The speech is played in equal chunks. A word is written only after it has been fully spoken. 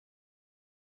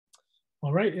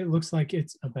All right, it looks like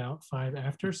it's about 5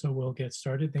 after, so we'll get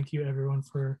started. Thank you everyone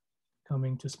for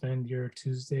coming to spend your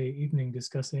Tuesday evening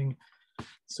discussing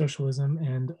socialism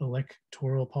and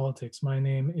electoral politics. My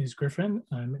name is Griffin.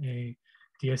 I'm a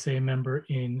DSA member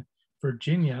in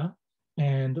Virginia,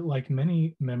 and like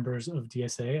many members of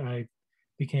DSA, I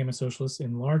became a socialist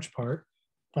in large part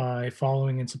by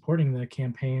following and supporting the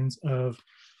campaigns of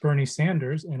Bernie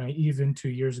Sanders, and I even 2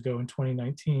 years ago in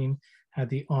 2019 had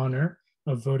the honor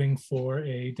of voting for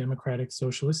a Democratic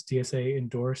Socialist DSA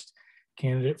endorsed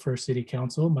candidate for city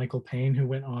council, Michael Payne, who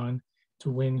went on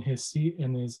to win his seat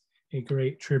and is a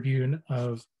great tribune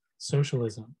of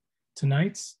socialism.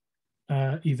 Tonight's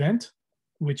event,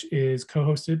 which is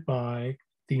co-hosted by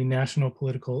the National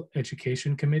Political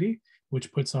Education Committee,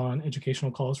 which puts on educational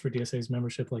calls for DSA's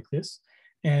membership like this,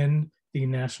 and the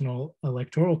National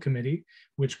Electoral Committee,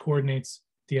 which coordinates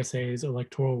DSA's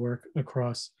electoral work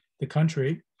across the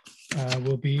country,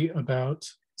 will be about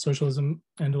socialism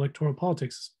and electoral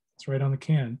politics. It's right on the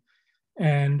can.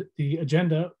 And the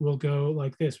agenda will go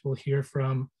like this. We'll hear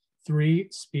from 3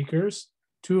 speakers,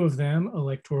 2 of them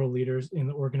electoral leaders in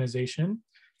the organization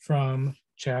from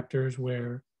chapters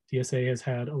where DSA has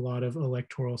had a lot of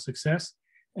electoral success.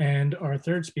 And our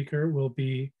 3rd speaker will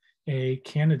be a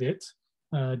candidate,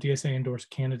 DSA endorsed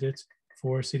candidate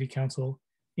for city council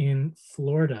in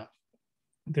Florida.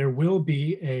 There will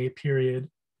be a period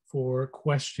for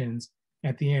questions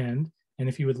at the end. And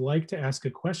if you would like to ask a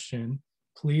question,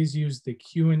 please use the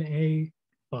Q&A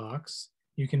box.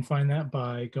 You can find that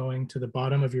by going to the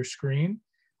bottom of your screen,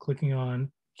 clicking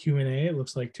on Q&A. It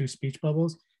looks like 2 speech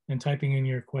bubbles, and typing in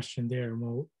your question there, and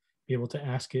we'll be able to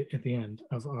ask it at the end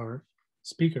of our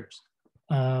speakers.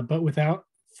 But without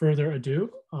further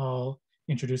ado, I'll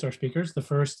introduce our speakers. The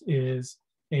first is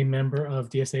a member of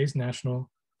DSA's National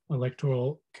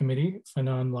Electoral Committee,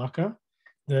 Fainan Lakha.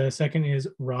 The second is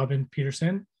Robin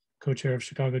Peterson, co-chair of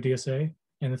Chicago DSA.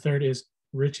 And the third is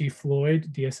Richie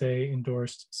Floyd, DSA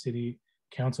endorsed city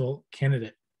council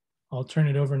candidate. I'll turn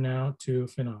it over now to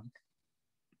Fainan.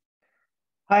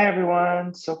 Hi,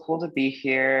 everyone. So cool to be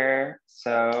here.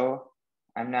 So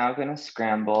I'm now going to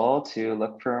scramble to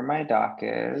look for where my doc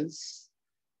is.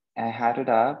 I had it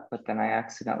up, but then I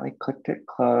accidentally clicked it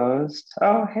closed.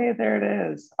 Oh, hey, there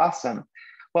it is. Awesome.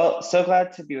 Well, so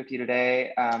glad to be with you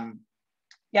today.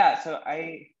 So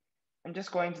I'm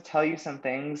just going to tell you some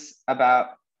things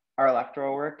about our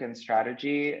electoral work and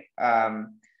strategy.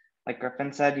 Like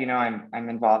Griffin said, I'm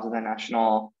involved in the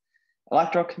National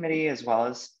Electoral Committee, as well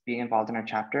as being involved in our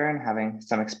chapter and having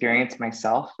some experience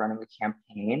myself running the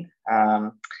campaign.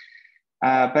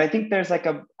 But I think there's like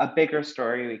a bigger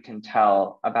story we can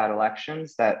tell about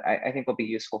elections that I think will be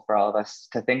useful for all of us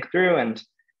to think through. And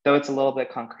though it's a little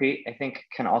bit concrete, I think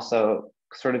can also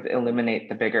sort of illuminate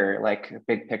the bigger,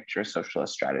 big picture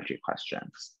socialist strategy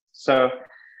questions. So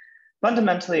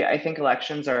fundamentally, I think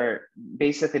elections are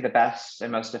basically the best and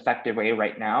most effective way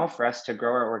right now for us to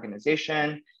grow our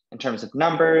organization in terms of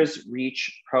numbers,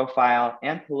 reach, profile,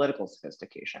 and political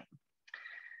sophistication.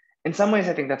 In some ways,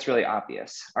 I think that's really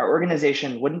obvious. Our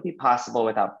organization wouldn't be possible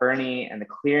without Bernie and the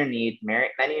clear need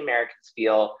many Americans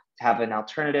feel to have an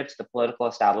alternative to the political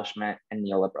establishment and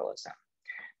neoliberalism.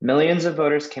 Millions of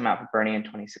voters came out for Bernie in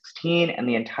 2016, and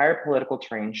the entire political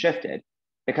terrain shifted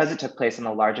because it took place on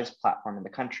the largest platform in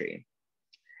the country.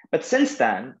 But since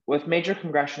then, with major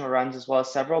congressional runs as well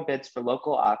as several bids for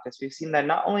local office, we've seen that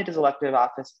not only does elective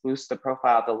office boost the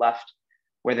profile of the left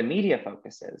where the media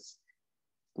focuses,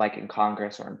 like in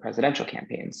Congress or in presidential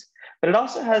campaigns, but it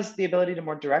also has the ability to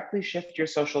more directly shift your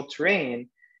social terrain,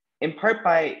 in part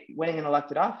by winning an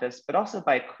elected office, but also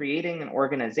by creating an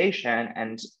organization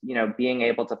and being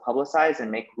able to publicize and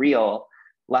make real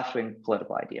left-wing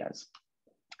political ideas,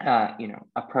 a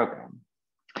program.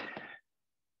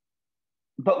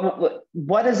 But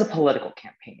what is a political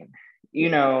campaign?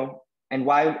 And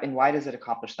why does it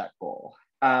accomplish that goal?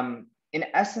 In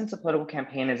essence, a political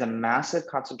campaign is a massive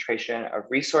concentration of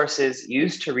resources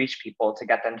used to reach people to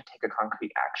get them to take a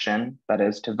concrete action, that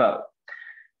is, to vote.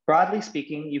 Broadly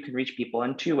speaking, you can reach people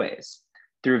in 2 ways.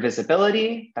 Through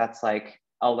visibility, that's like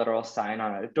a literal sign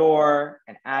on a door,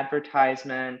 an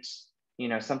advertisement,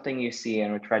 something you see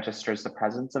and which registers the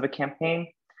presence of a campaign.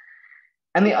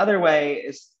 And the other way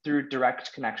is through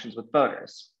direct connections with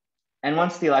voters. And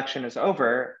once the election is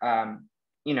over,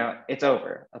 it's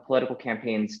over. A political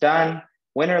campaign's done,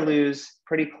 win or lose,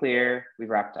 pretty clear, we've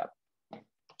wrapped up.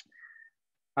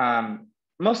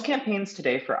 Most campaigns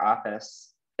today for office,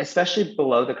 especially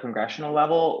below the congressional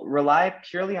level, rely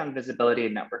purely on visibility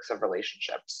and networks of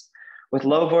relationships. With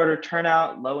low voter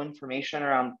turnout, low information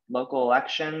around local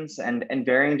elections, and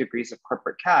varying degrees of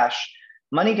corporate cash,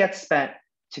 money gets spent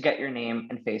to get your name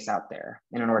and face out there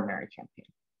in an ordinary campaign.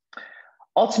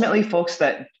 Ultimately, folks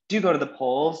that do go to the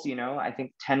polls, I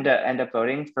think tend to end up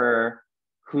voting for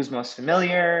who's most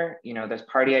familiar. There's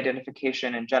party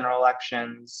identification in general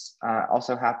elections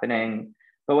also happening.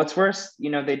 But what's worse,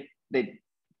 they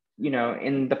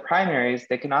in the primaries,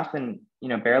 they can often,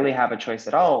 barely have a choice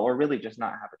at all, or really just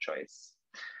not have a choice,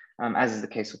 as is the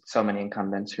case with so many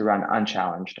incumbents who run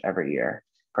unchallenged every year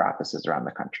for offices around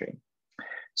the country.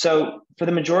 So for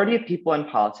the majority of people in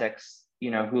politics,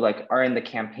 who are in the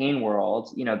campaign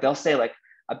world, they'll say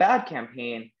a bad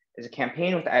campaign is a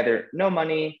campaign with either no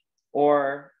money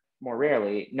or, more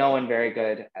rarely, no one very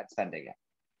good at spending it.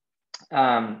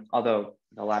 Although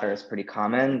the latter is pretty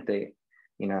common, the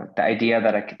idea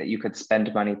that you could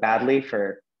spend money badly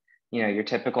for, your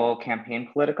typical campaign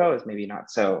politico is maybe not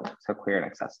so clear and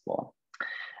accessible.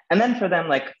 And then for them,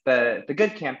 the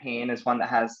good campaign is one that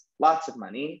has lots of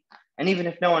money. And even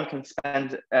if no one can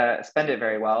spend it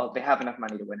very well, they have enough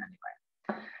money to win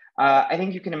anyway. I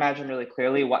think you can imagine really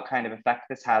clearly what kind of effect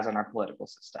this has on our political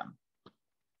system.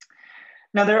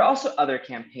 Now, there are also other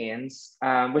campaigns,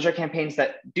 which are campaigns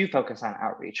that do focus on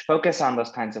outreach, focus on those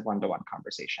kinds of one-to-one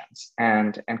conversations,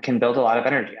 and can build a lot of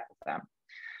energy out of them.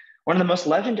 One of the most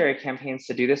legendary campaigns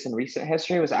to do this in recent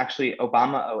history was actually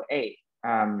Obama 08,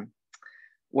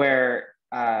 where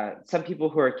some people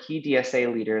who are key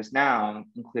DSA leaders now,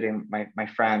 including my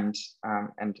friend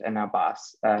and now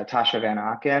boss, Tasha Van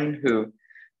Auken, who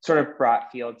sort of brought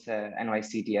Field to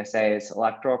NYC DSA's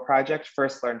electoral project,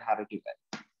 first learned how to do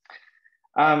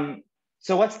it.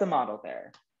 So what's the model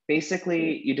there?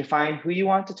 Basically, you define who you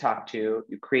want to talk to,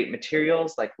 you create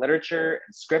materials like literature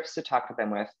and scripts to talk to them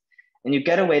with, and you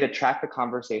get a way to track the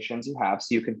conversations you have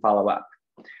so you can follow up.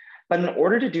 But in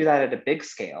order to do that at a big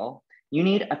scale, you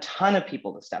need a ton of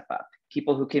people to step up,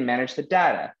 people who can manage the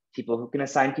data, people who can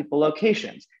assign people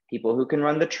locations, people who can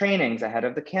run the trainings ahead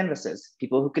of the canvases,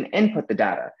 people who can input the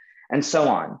data, and so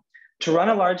on. To run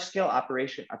a large-scale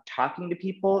operation of talking to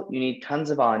people, you need tons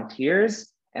of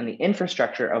volunteers and the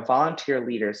infrastructure of volunteer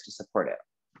leaders to support it.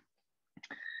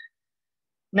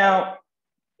 Now,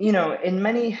 in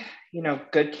many,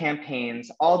 good campaigns,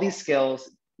 all these skills,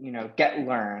 get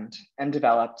learned and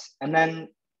developed, and then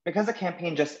because a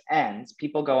campaign just ends,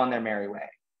 people go on their merry way.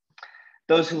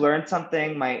 Those who learned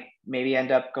something might maybe end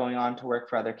up going on to work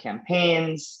for other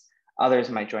campaigns.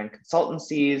 Others might join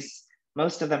consultancies.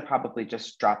 Most of them probably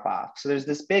just drop off. So there's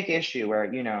this big issue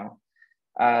where,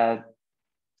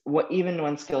 even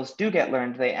when skills do get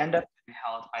learned, they end up being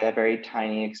held by a very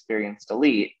tiny, experienced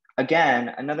elite. Again,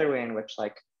 another way in which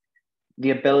the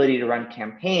ability to run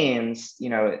campaigns,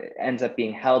 ends up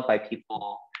being held by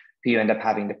people who you end up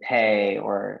having to pay,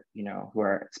 or who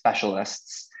are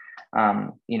specialists,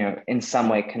 in some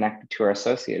way connected to or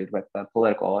associated with the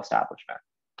political establishment,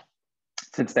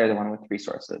 since they're the one with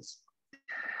resources.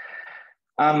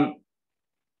 And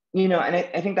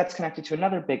I think that's connected to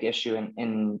another big issue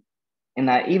in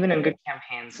that even in good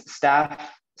campaigns,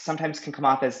 staff sometimes can come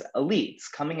off as elites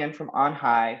coming in from on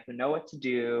high who know what to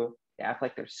do. They act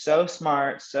like they're so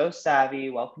smart, so savvy,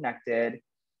 well-connected.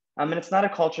 And it's not a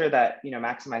culture that,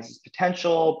 maximizes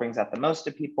potential, brings out the most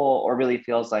of people, or really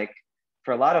feels like,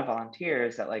 for a lot of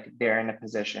volunteers, that they're in a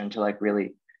position to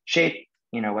really shape,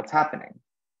 what's happening.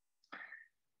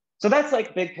 So that's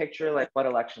big picture, what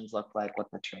elections look like, what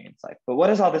the terrain's like. But what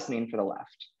does all this mean for the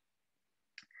left?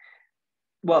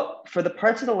 Well, for the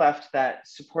parts of the left that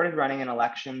supported running in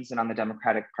elections and on the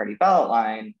Democratic Party ballot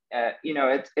line,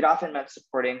 it often meant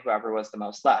supporting whoever was the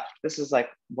most left. This is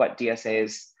what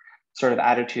DSA's sort of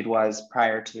attitude was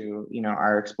prior to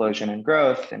our explosion in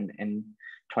growth in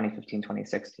 2015,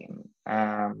 2016.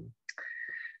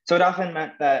 So it often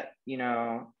meant that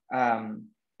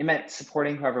it meant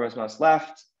supporting whoever was most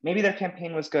left. Maybe their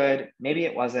campaign was good, maybe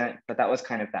it wasn't, but that was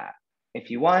kind of that. If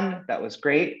you won, that was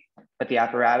great, but the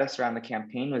apparatus around the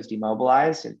campaign was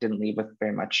demobilized. It didn't leave with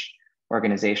very much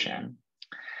organization.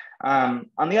 On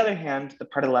the other hand, the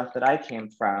part of the left that I came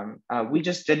from, we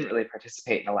just didn't really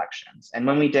participate in elections. And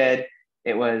when we did,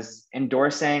 it was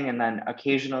endorsing and then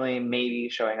occasionally maybe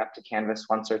showing up to canvass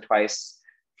once or twice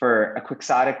for a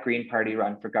quixotic Green Party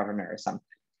run for governor or something.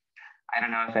 I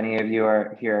don't know if any of you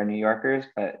are here are New Yorkers,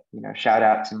 but shout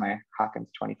out to my Hawkins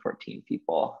 2014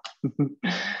 people.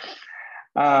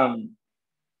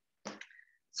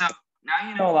 So now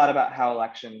you know a lot about how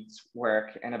elections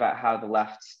work and about how the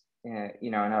left, and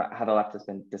how the left has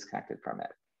been disconnected from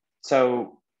it.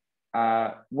 So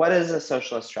what does a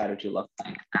socialist strategy look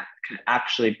like that can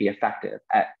actually be effective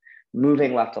at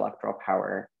moving left electoral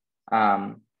power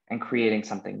and creating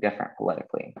something different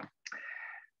politically?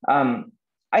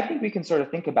 I think we can sort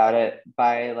of think about it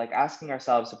by like asking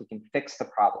ourselves if we can fix the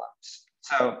problems.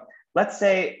 So let's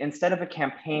say instead of a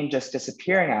campaign just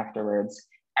disappearing afterwards,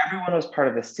 everyone was part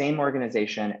of the same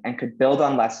organization and could build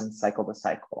on lessons cycle to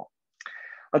cycle.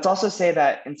 Let's also say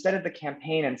that instead of the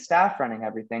campaign and staff running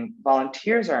everything,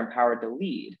 volunteers are empowered to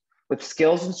lead with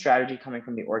skills and strategy coming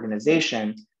from the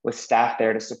organization with staff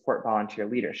there to support volunteer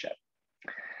leadership.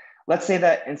 Let's say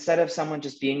that instead of someone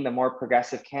just being the more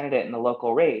progressive candidate in the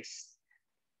local race,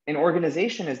 an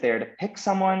organization is there to pick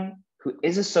someone who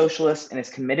is a socialist and is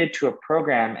committed to a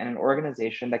program and an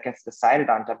organization that gets decided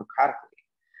on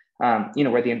democratically,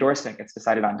 where the endorsement gets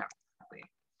decided on democratically.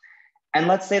 And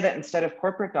let's say that instead of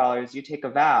corporate dollars, you take a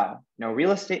vow, no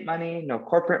real estate money, no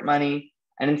corporate money,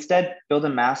 and instead build a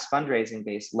mass fundraising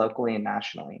base locally and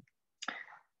nationally.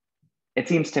 It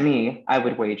seems to me, I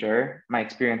would wager, my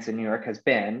experience in New York has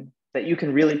been that you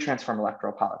can really transform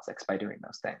electoral politics by doing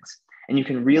those things. And you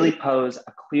can really pose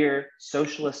a clear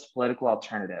socialist political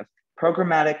alternative,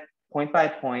 programmatic, point by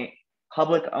point,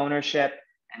 public ownership,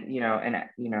 and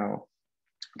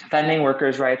defending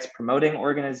workers' rights, promoting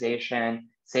organization,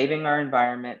 saving our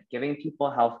environment, giving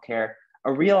people healthcare,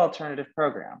 a real alternative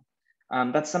program.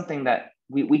 That's something that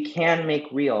we can make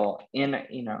real in,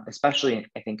 especially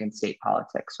I think in state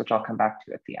politics, which I'll come back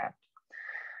to at the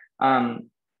end.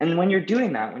 And when you're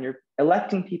doing that, when you're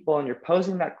electing people and you're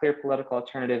posing that clear political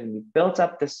alternative and you've built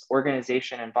up this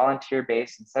organization and volunteer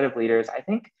base instead of leaders, I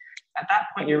think at that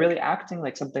point, you're really acting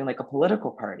like something like a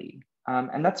political party.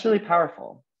 And that's really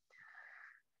powerful.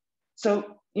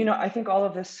 So, I think all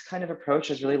of this kind of approach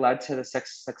has really led to the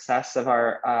success of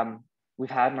we've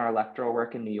had in our electoral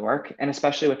work in New York, and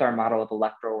especially with our model of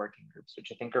electoral working groups,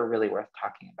 which I think are really worth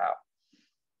talking about.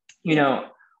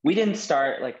 We didn't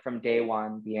start like from day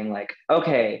one being like,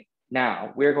 okay,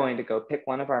 now we're going to go pick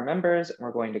one of our members and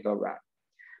we're going to go run.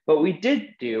 What we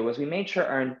did do was we made sure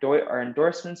our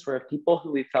endorsements were of people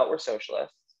who we felt were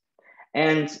socialists,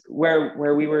 and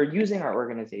where we were using our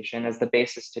organization as the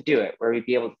basis to do it, where we'd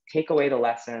be able to take away the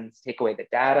lessons, take away the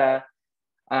data,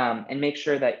 and make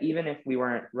sure that even if we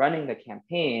weren't running the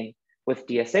campaign with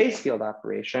DSA's field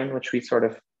operation, which we sort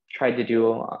of tried to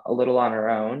do a little on our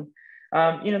own,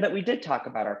 that we did talk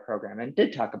about our program and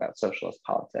did talk about socialist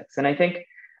politics. And I think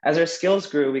as our skills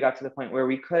grew, we got to the point where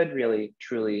we could really,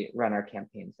 truly run our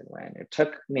campaigns and win. It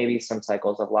took maybe some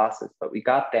cycles of losses, but we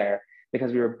got there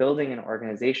because we were building an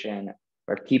organization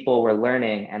where people were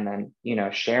learning and then,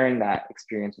 sharing that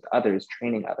experience with others,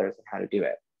 training others on how to do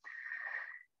it.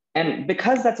 And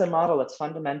because that's a model that's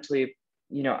fundamentally,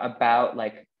 about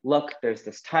like, look, there's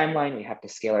this timeline, we have to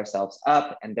scale ourselves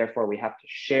up, and therefore we have to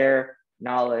share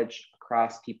knowledge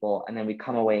across people, and then we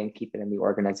come away and keep it in the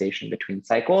organization between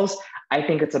cycles. I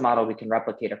think it's a model we can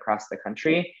replicate across the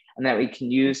country and that we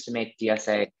can use to make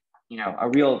DSA, a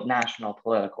real national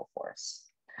political force.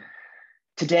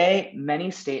 Today, many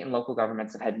state and local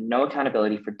governments have had no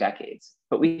accountability for decades,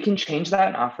 but we can change that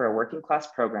and offer a working class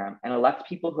program and elect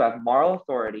people who have moral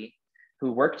authority,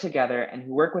 who work together and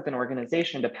who work with an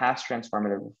organization to pass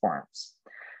transformative reforms.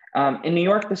 In New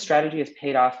York, this strategy has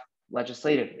paid off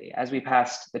legislatively as we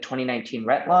passed the 2019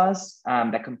 rent laws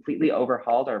that completely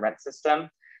overhauled our rent system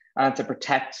to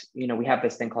protect, we have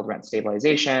this thing called rent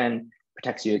stabilization,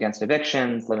 protects you against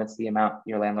evictions, limits the amount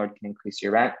your landlord can increase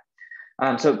your rent.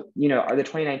 So, the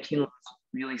 2019 laws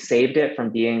really saved it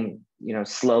from being,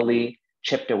 slowly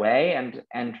chipped away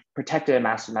and protected a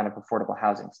massive amount of affordable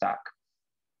housing stock.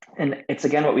 And it's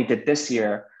again what we did this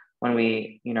year when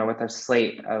we, with our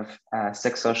slate of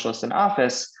 6 socialists in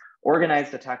office,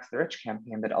 organized the Tax the Rich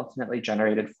campaign that ultimately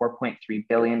generated $4.3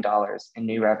 billion in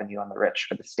new revenue on the rich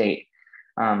for the state,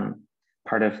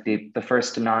 part of the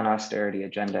first non-austerity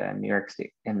agenda in New York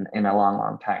State in a long,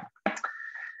 long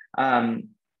time.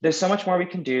 There's so much more we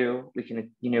can do. We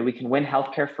can win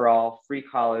healthcare for all, free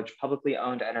college, publicly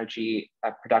owned energy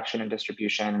production and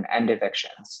distribution, and end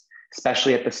evictions,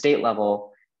 especially at the state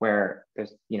level where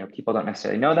there's, people don't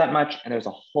necessarily know that much, and there's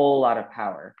a whole lot of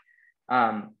power.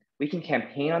 We can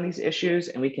campaign on these issues,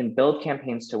 and we can build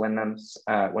campaigns to win them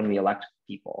when we elect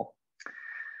people.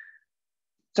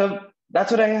 So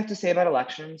that's what I have to say about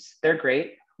elections. They're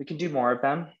great. We can do more of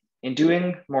them. In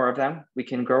doing more of them, we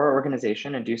can grow our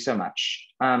organization and do so much.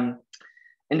 In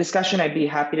discussion, I'd be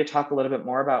happy to talk a little bit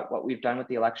more about what we've done with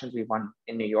the elections we've won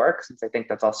in New York, since I think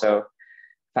that's also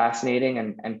fascinating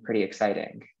and pretty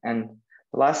exciting. And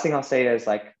the last thing I'll say is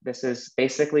this is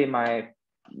basically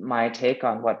my take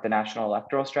on what the National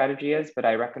Electoral Strategy is, but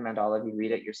I recommend all of you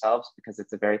read it yourselves because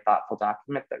it's a very thoughtful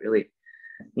document that really,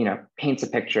 paints a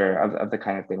picture of the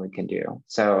kind of thing we can do.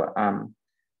 So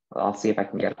I'll see if I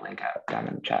can get a link out down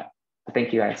in the chat.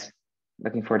 Thank you guys.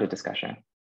 Looking forward to discussion.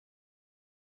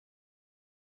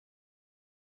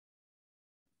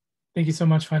 Thank you so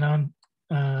much, Fainan.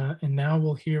 And now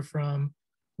we'll hear from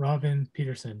Robin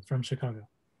Peterson from Chicago.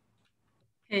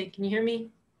 Hey, can you hear me?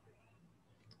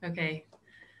 Okay.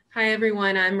 Hi,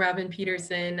 everyone. I'm Robin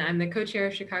Peterson. I'm the co-chair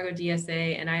of Chicago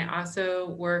DSA, and I also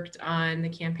worked on the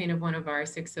campaign of one of our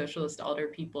 6 socialist alder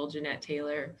people, Jeanette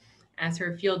Taylor, as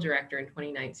her field director in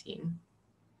 2019.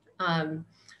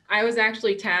 I was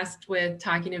actually tasked with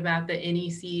talking about the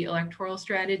NEC electoral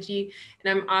strategy, and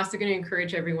I'm also going to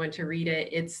encourage everyone to read it.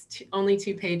 It's only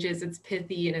 2 pages, it's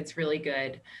pithy, and it's really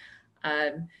good.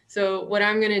 So what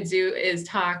I'm going to do is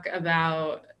talk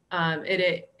about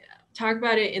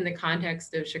it in the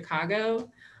context of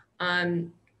Chicago.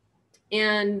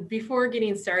 And before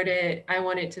getting started, I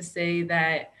wanted to say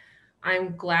that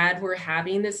I'm glad we're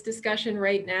having this discussion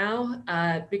right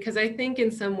now, because I think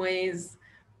in some ways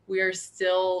we are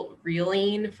still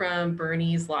reeling from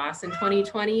Bernie's loss in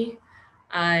 2020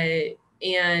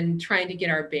 and trying to get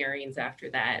our bearings after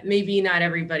that. Maybe not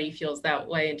everybody feels that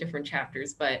way in different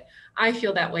chapters, but I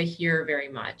feel that way here very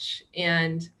much.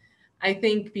 And I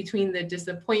think between the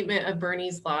disappointment of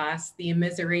Bernie's loss, the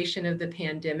immiseration of the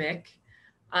pandemic,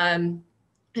 and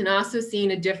also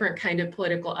seeing a different kind of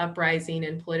political uprising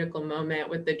and political moment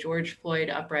with the George Floyd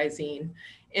uprising,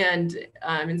 and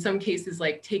in some cases,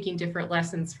 like taking different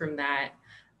lessons from that,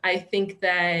 I think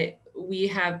that we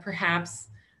have perhaps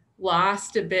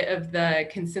lost a bit of the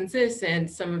consensus and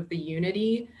some of the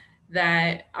unity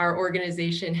that our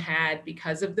organization had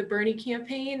because of the Bernie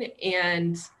campaign.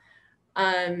 And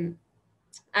I'm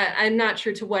not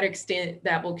sure to what extent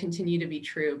that will continue to be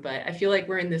true, but I feel like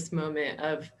we're in this moment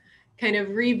of kind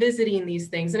of revisiting these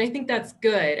things. And I think that's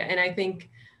good. And I think,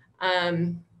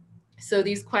 so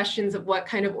these questions of what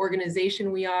kind of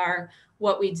organization we are,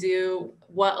 what we do,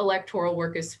 what electoral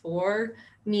work is for,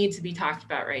 need to be talked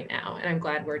about right now. And I'm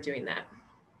glad we're doing that.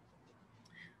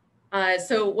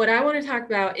 So what I want to talk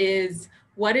about is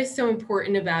what is so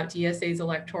important about DSA's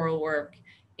electoral work,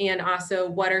 and also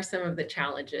what are some of the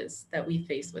challenges that we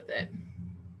face with it.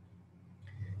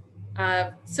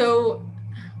 So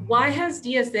why has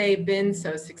DSA been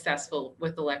so successful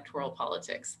with electoral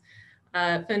politics?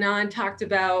 Fainan talked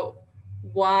about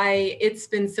why it's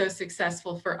been so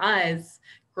successful for us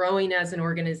growing as an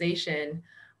organization.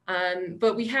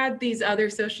 But we had these other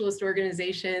socialist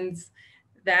organizations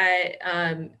that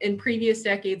in previous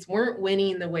decades weren't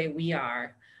winning the way we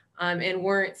are, and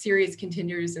weren't serious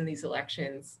contenders in these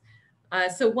elections.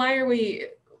 So why are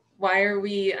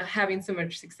we having so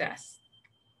much success?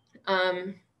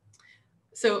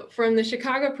 So from the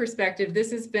Chicago perspective,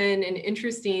 this has been an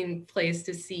interesting place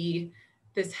to see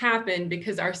this happen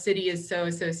because our city is so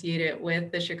associated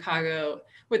with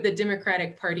the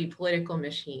Democratic Party political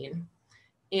machine.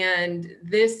 And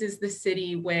this is the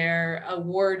city where a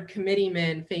ward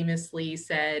committeeman famously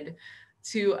said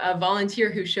to a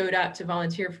volunteer who showed up to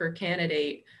volunteer for a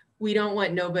candidate, "We don't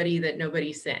want nobody that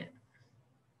nobody sent."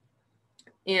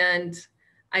 And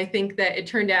I think that it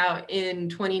turned out in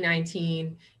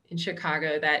 2019 in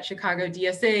Chicago that Chicago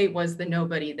DSA was the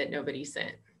nobody that nobody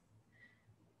sent.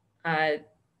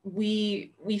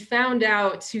 We found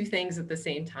out 2 things at the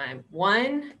same time.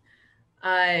 One,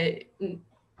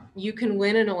 you can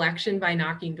win an election by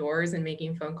knocking doors and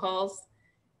making phone calls,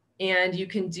 and you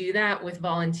can do that with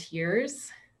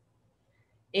volunteers.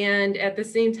 And at the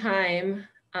same time,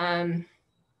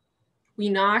 we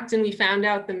knocked and we found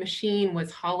out the machine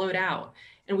was hollowed out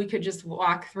and we could just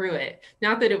walk through it.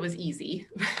 Not that it was easy,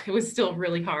 it was still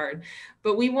really hard,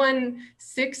 but we won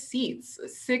 6 seats,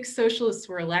 6 socialists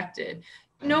were elected.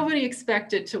 Nobody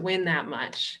expected to win that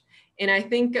much. And I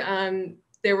think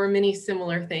there were many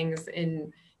similar things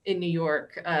in New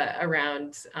York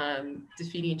around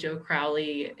defeating Joe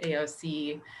Crowley,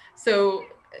 AOC. So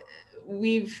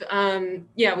we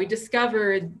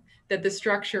discovered that the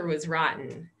structure was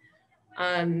rotten.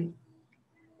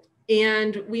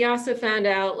 And we also found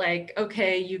out, like,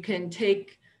 okay, you can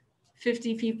take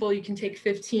 50 people, you can take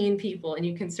 15 people, and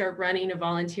you can start running a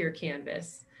volunteer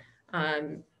canvass,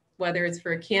 whether it's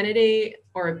for a candidate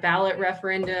or a ballot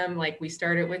referendum, like we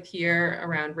started with here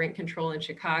around rent control in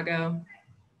Chicago.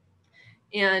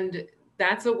 And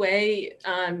that's a way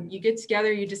you get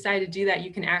together, you decide to do that,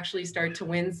 you can actually start to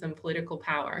win some political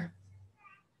power.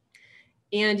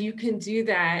 And you can do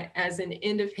that as an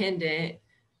independent,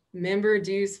 member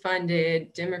dues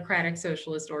funded democratic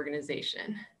socialist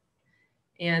organization.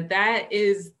 And that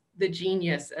is the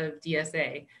genius of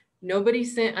DSA. Nobody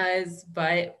sent us,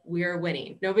 but we're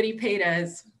winning. Nobody paid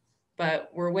us, but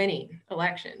we're winning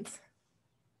elections.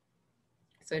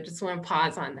 So I just want to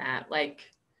pause on that. Like,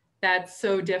 that's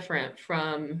so different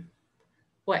from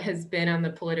what has been on the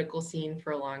political scene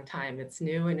for a long time. It's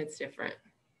new and it's different.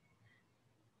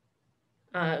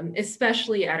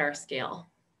 especially at our scale.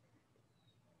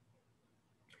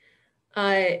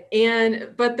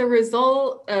 But the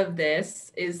result of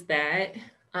this is that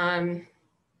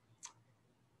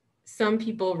some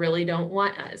people really don't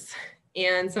want us.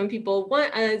 And some people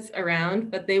want us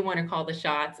around, but they want to call the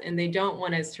shots and they don't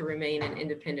want us to remain an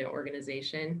independent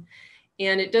organization.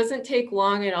 And it doesn't take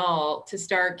long at all to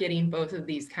start getting both of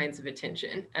these kinds of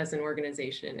attention as an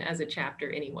organization, as a chapter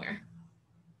anywhere.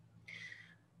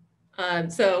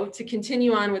 So to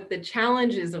continue on with the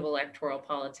challenges of electoral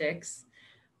politics,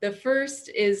 the first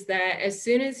is that as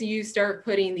soon as you start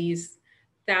putting these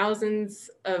thousands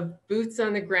of boots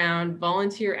on the ground,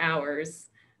 volunteer hours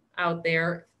out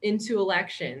there into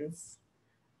elections,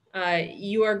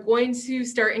 you are going to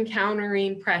start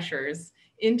encountering pressures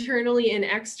internally and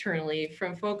externally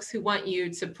from folks who want you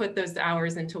to put those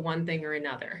hours into one thing or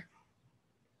another.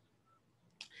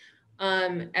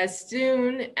 As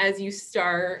soon as you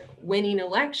start winning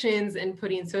elections and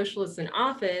putting socialists in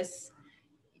office,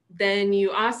 then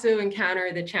you also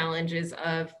encounter the challenges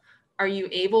of, are you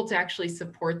able to actually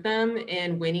support them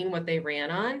in winning what they ran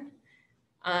on?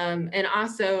 And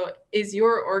also, is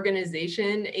your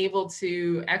organization able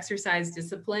to exercise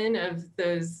discipline of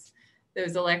those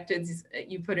electeds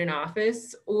you put in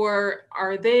office, or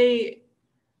are they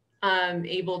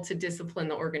able to discipline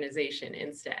the organization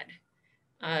instead?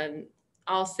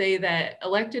 I'll say that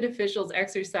elected officials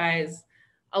exercise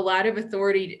a lot of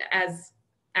authority as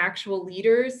actual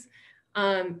leaders,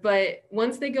 but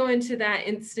once they go into that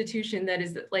institution that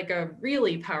is like a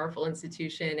really powerful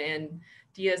institution, and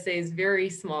DSA is very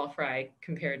small fry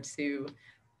compared to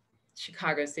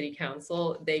Chicago City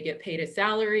Council, they get paid a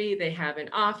salary, they have an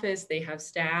office, they have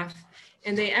staff,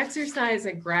 and they exercise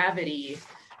a gravity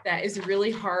that is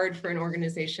really hard for an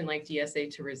organization like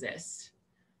DSA to resist.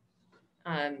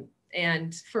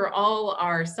 And for all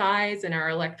our size and our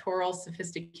electoral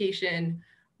sophistication,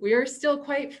 we are still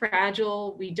quite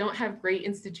fragile. We don't have great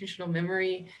institutional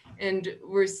memory, and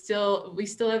we still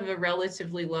have a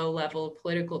relatively low level of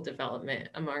political development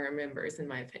among our members, in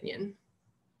my opinion.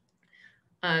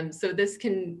 So this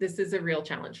is a real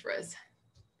challenge for us.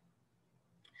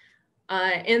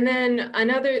 And then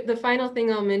the final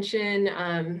thing I'll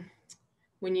mention,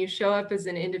 when you show up as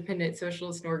an independent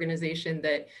socialist organization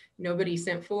that nobody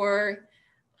sent for,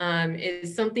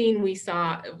 is something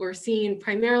we're seeing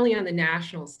primarily on the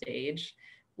national stage,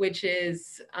 which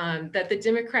is that the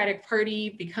Democratic Party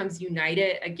becomes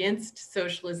united against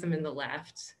socialism and the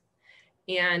left,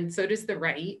 and so does the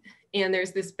right. And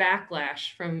there's this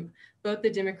backlash from both the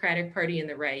Democratic Party and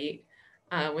the right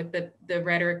with the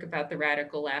rhetoric about the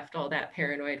radical left, all that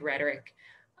paranoid rhetoric.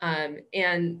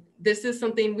 And this is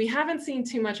something we haven't seen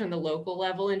too much on the local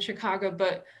level in Chicago,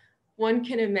 but one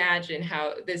can imagine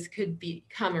how this could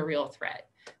become a real threat.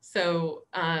 So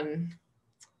I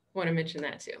want to mention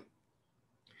that too.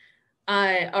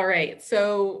 All right,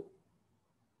 so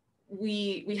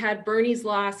we had Bernie's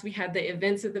loss, we had the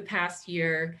events of the past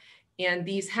year, and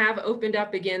these have opened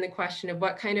up again the question of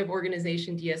what kind of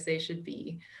organization DSA should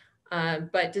be.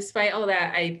 But despite all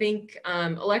that, I think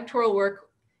electoral work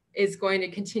is going to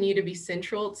continue to be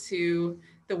central to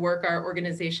the work our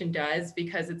organization does,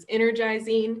 because it's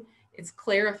energizing, it's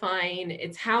clarifying,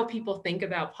 it's how people think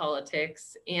about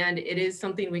politics, and it is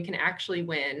something we can actually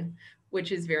win,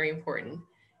 which is very important.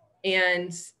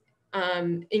 And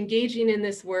engaging in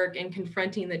this work and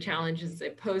confronting the challenges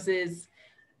it poses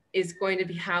is going to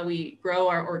be how we grow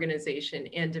our organization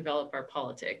and develop our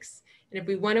politics. And if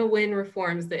we want to win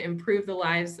reforms that improve the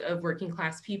lives of working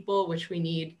class people, which we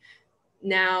need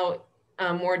now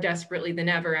more desperately than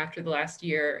ever after the last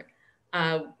year,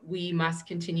 we must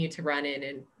continue to run in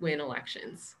and win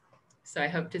elections. So I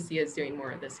hope to see us doing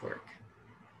more of this work.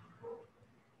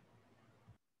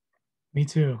 Me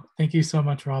too. Thank you so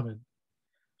much, Robin.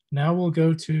 Now we'll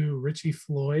go to Richie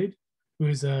Floyd, who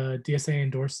is a DSA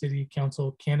endorsed city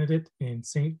council candidate in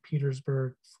St.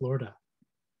 Petersburg, Florida.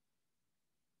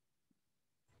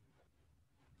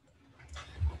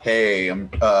 Hey, I'm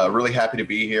really happy to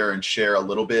be here and share a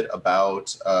little bit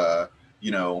about,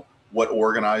 what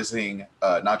organizing,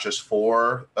 not just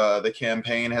for the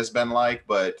campaign has been like,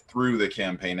 but through the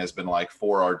campaign has been like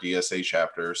for our DSA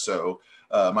chapter. So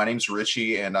my name's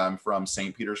Richie, and I'm from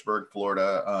St. Petersburg,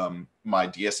 Florida. My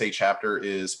DSA chapter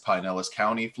is Pinellas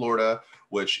County, Florida,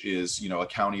 which is, a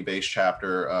county-based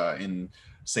chapter. In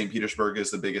St. Petersburg is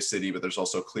the biggest city, but there's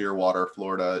also Clearwater,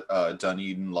 Florida,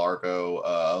 Dunedin, Largo,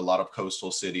 a lot of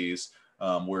coastal cities.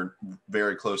 We're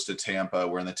very close to Tampa.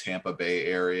 We're in the Tampa Bay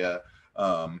area.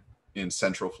 in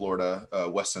Central Florida,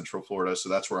 West Central Florida. So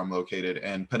that's where I'm located.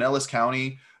 And Pinellas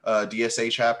County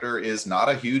DSA chapter is not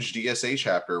a huge DSA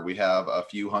chapter. We have a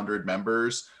few hundred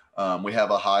members. We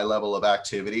have a high level of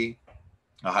activity.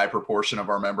 A high proportion of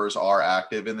our members are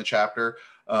active in the chapter,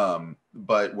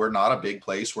 but we're not a big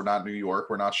place. We're not New York.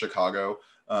 We're not Chicago,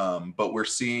 but we're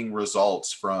seeing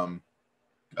results from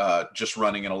just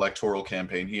running an electoral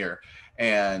campaign here.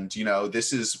 And, you know,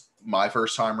 this is my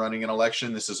first time running an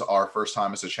election. This is our first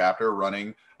time as a chapter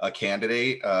running a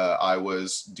candidate. I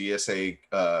was DSA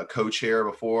co-chair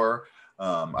before.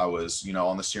 I was, you know,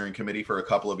 on the steering committee for a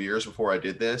couple of years before I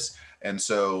did this. And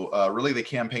so really the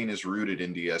campaign is rooted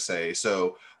in DSA.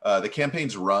 So the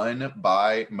campaign's run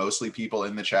by mostly people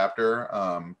in the chapter,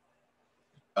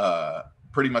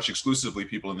 pretty much exclusively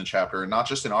people in the chapter, and not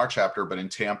just in our chapter, but in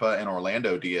Tampa and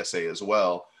Orlando DSA as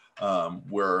well.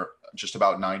 We're just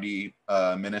about 90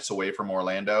 minutes away from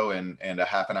Orlando and a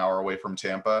half an hour away from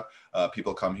Tampa.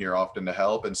 People come here often to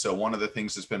help. And so one of the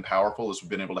things that's been powerful is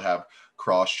we've been able to have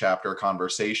cross-chapter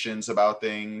conversations about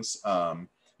things.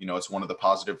 You know, it's one of the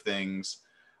positive things,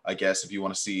 I guess, if you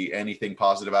want to see anything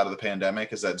positive out of the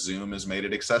pandemic, is that Zoom has made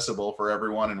it accessible for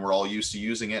everyone, and we're all used to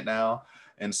using it now.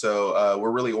 And so we're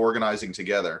really organizing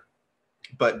together.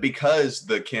 But because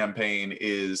the campaign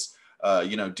is,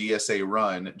 you know, DSA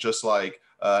run, just like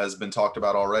has been talked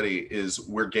about already, is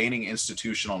we're gaining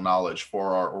institutional knowledge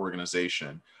for our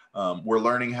organization. We're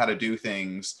learning how to do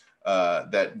things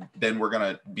that then we're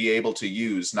going to be able to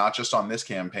use, not just on this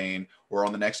campaign or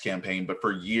on the next campaign, but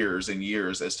for years and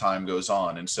years as time goes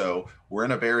on. And so we're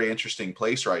in a very interesting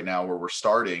place right now where we're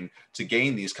starting to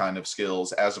gain these kind of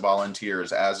skills as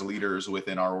volunteers, as leaders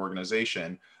within our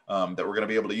organization, that we're going to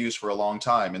be able to use for a long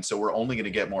time. And so we're only going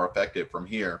to get more effective from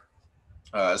here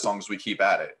as long as we keep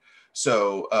at it.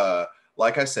 So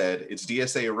like I said, it's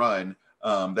DSA run.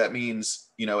 That means,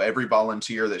 you know, every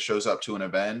volunteer that shows up to an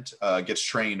event gets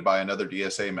trained by another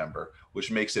DSA member, which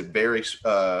makes it very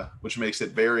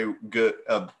good,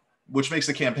 which makes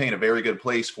the campaign a very good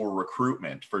place for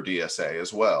recruitment for DSA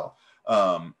as well.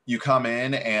 You come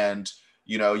in and,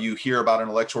 you know, you hear about an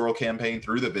electoral campaign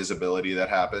through the visibility that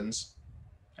happens.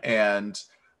 And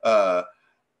so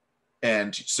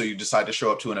you decide to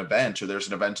show up to an event, or there's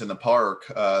an event in the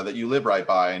park that you live right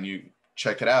by, and you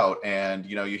check it out, and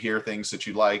you know, you hear things that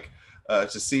you'd like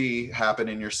to see happen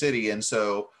in your city, and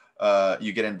so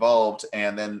you get involved,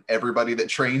 and then everybody that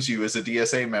trains you is a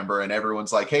DSA member, and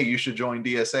everyone's like, hey, you should join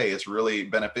DSA. It's really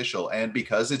beneficial. And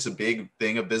because it's a big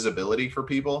thing of visibility for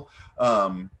people,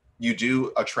 you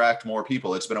do attract more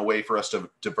people. It's been a way for us to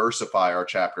diversify our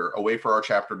chapter, a way for our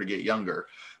chapter to get younger.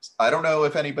 I don't know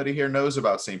if anybody here knows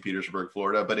about St. Petersburg,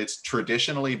 Florida, but it's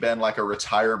traditionally been like a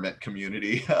retirement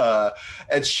community.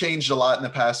 It's changed a lot in the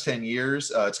past 10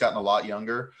 years. It's gotten a lot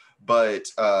younger, but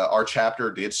our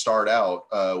chapter did start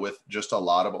out with just a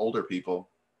lot of older people.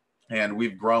 And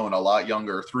we've grown a lot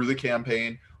younger through the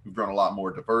campaign. We've grown a lot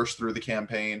more diverse through the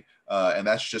campaign. And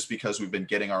that's just because we've been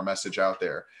getting our message out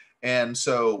there. And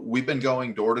so we've been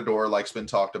going door to door, like's been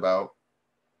talked about.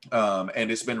 And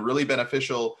it's been really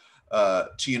beneficial to,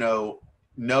 you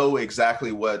know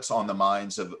exactly what's on the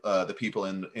minds of the people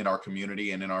in our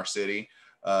community and in our city,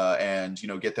 and, you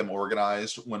know, get them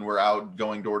organized. When we're out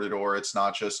going door to door, it's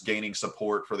not just gaining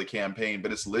support for the campaign,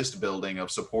 but it's list building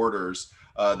of supporters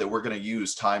that we're going to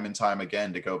use time and time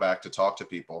again to go back to talk to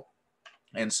people.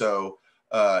 And so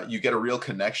you get a real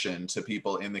connection to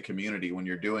people in the community when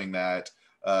you're doing that.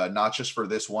 Not just for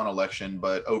this one election,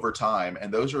 but over time.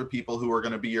 And those are people who are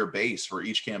going to be your base for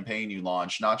each campaign you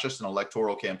launch, not just an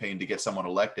electoral campaign to get someone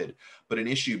elected, but an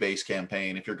issue-based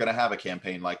campaign. If you're going to have a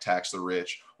campaign like Tax the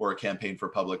Rich or a campaign for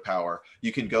public power,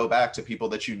 you can go back to people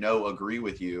that you know agree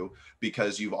with you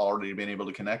because you've already been able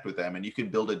to connect with them, and you can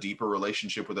build a deeper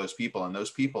relationship with those people. And those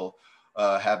people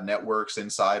have networks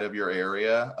inside of your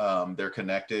area. They're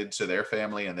connected to their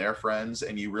family and their friends,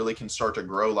 and you really can start to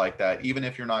grow like that. Even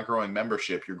if you're not growing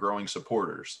membership, you're growing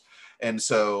supporters. And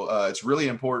so it's really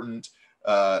important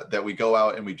that we go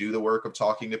out and we do the work of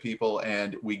talking to people,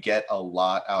 and we get a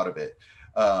lot out of it.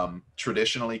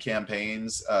 Traditionally,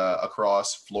 campaigns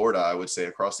across Florida, I would say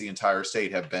across the entire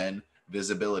state, have been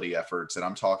visibility efforts. And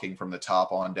I'm talking from the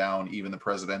top on down. Even the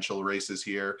presidential races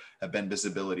here have been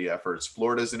visibility efforts.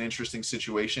 Florida is an interesting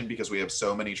situation because we have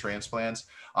so many transplants.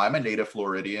 I'm a native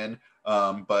Floridian,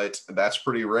 but that's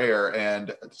pretty rare. And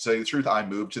to tell you the truth, I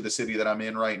moved to the city that I'm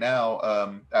in right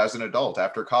now as an adult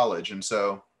after college. And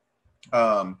so,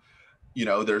 you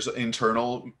know, there's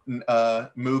internal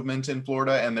movement in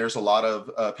Florida, and there's a lot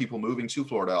of people moving to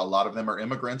Florida. A lot of them are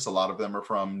immigrants. A lot of them are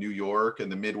from New York and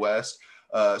the Midwest.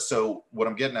 So what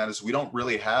I'm getting at is we don't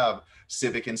really have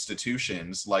civic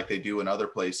institutions like they do in other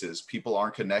places. People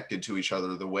aren't connected to each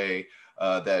other the way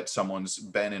that someone's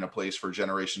been in a place for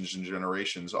generations and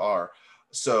generations are.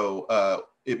 So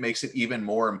it makes it even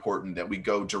more important that we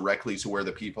go directly to where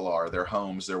the people are, their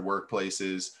homes, their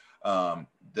workplaces,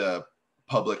 the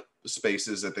public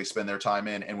spaces that they spend their time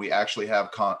in, and we actually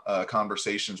have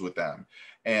conversations with them.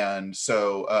 And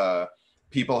so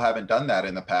people haven't done that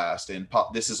in the past. And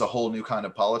this is a whole new kind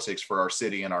of politics for our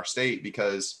city and our state,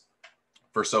 because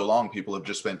for so long people have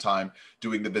just spent time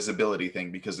doing the visibility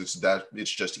thing because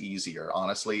it's just easier.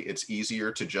 Honestly, it's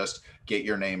easier to just get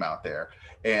your name out there,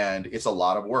 and it's a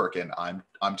lot of work. And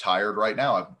I'm tired right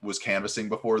now. I was canvassing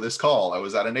before this call. I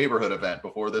was at a neighborhood event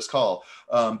before this call,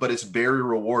 but it's very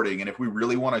rewarding. And if we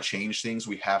really want to change things,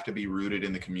 we have to be rooted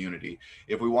in the community.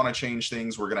 If we want to change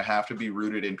things, we're going to have to be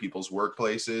rooted in people's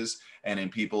workplaces and in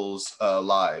people's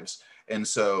lives. And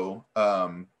so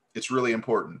it's really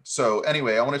important. So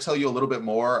anyway, I want to tell you a little bit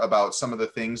more about some of the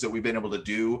things that we've been able to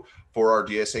do for our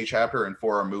DSA chapter and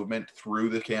for our movement through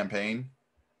the campaign.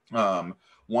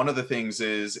 One of the things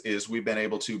is we've been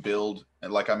able to build,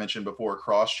 like I mentioned before,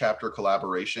 cross-chapter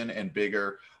collaboration and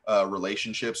bigger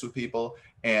relationships with people.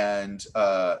 And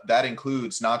that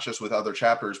includes not just with other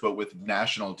chapters, but with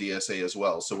national DSA as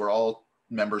well. So we're all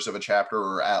members of a chapter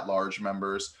or at-large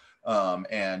members.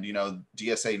 And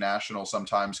DSA National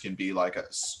sometimes can be like a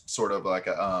sort of like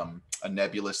a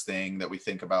nebulous thing that we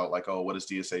think about, like, oh, what is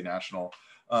DSA National?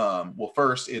 Well,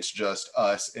 first, it's just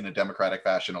us in a democratic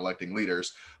fashion electing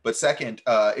leaders. But second,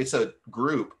 it's a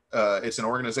group, it's an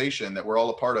organization that we're all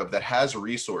a part of that has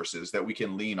resources that we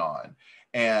can lean on.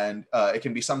 And it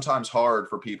can be sometimes hard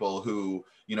for people who,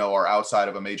 are outside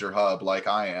of a major hub like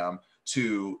I am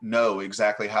to know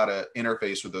exactly how to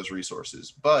interface with those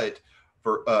resources. But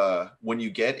for when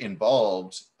you get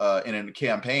involved in a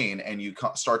campaign and you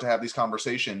start to have these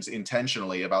conversations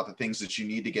intentionally about the things that you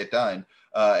need to get done,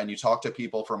 and you talk to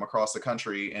people from across the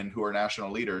country and who are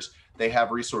national leaders, they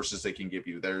have resources they can give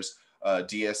you. There's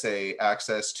DSA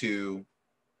access to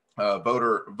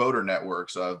voter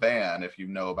networks, VAN, if you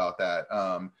know about that,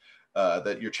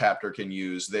 that your chapter can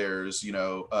use. There's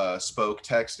spoke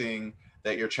texting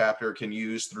that your chapter can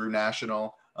use through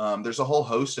national. There's a whole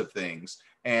host of things.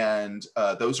 And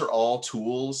those are all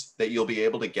tools that you'll be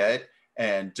able to get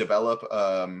and develop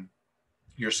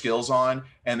your skills on,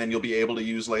 and then you'll be able to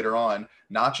use later on,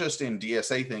 not just in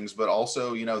DSA things, but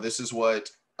also, this is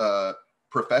what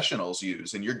professionals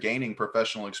use, and you're gaining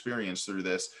professional experience through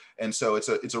this. And so it's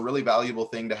a really valuable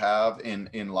thing to have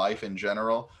in life in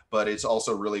general, but it's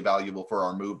also really valuable for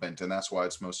our movement, and that's why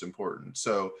it's most important.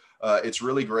 So it's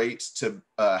really great to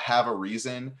have a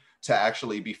reason to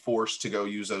actually be forced to go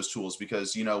use those tools,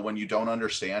 because when you don't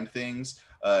understand things,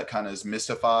 kind of is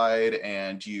mystified,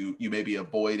 and you maybe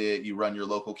avoid it. You run your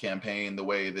local campaign the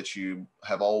way that you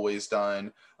have always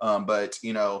done, but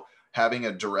having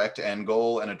a direct end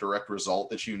goal and a direct result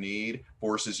that you need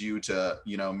forces you to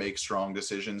make strong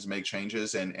decisions, make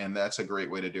changes, and that's a great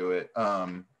way to do it.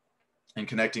 And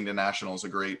connecting to national is a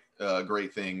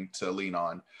great thing to lean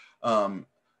on.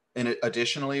 And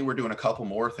additionally, we're doing a couple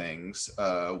more things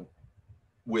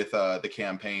with the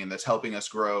campaign that's helping us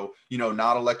grow,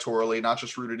 not electorally, not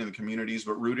just rooted in the communities,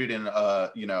 but rooted in,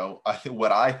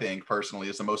 what I think personally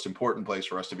is the most important place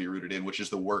for us to be rooted in, which is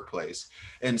the workplace.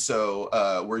 And so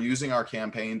we're using our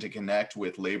campaign to connect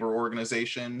with labor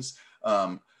organizations.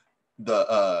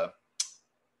 The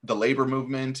labor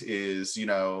movement is,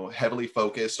 heavily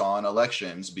focused on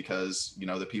elections because,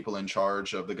 the people in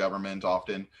charge of the government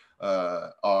often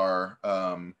are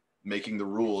making the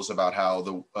rules about how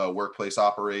the workplace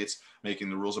operates,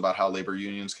 making the rules about how labor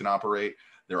unions can operate.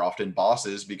 They're often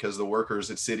bosses because the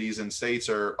workers at cities and states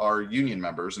are union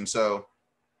members. And so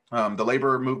the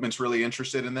labor movement's really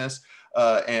interested in this.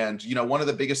 And, one of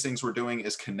the biggest things we're doing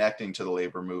is connecting to the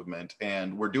labor movement.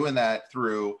 And we're doing that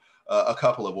through a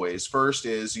couple of ways. First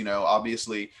is,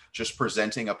 obviously just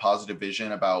presenting a positive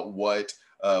vision about what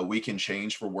we can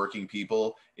change for working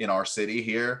people in our city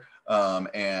here.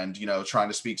 And, trying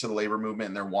to speak to the labor movement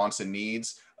and their wants and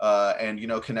needs,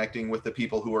 and, connecting with the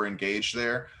people who are engaged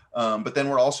there. But then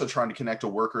we're also trying to connect to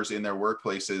workers in their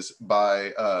workplaces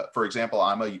by, for example,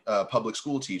 I'm a public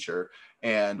school teacher,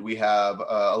 and we have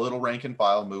a little rank and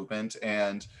file movement,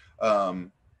 and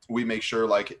we make sure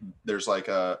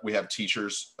we have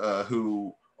teachers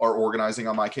who are organizing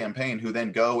on my campaign who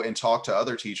then go and talk to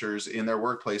other teachers in their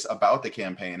workplace about the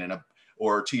campaign,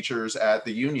 or teachers at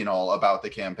the union hall about the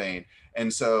campaign.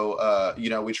 And so,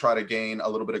 we try to gain a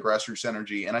little bit of grassroots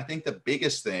energy. And I think the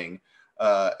biggest thing,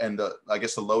 and I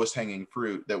guess the lowest hanging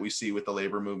fruit that we see with the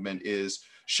labor movement is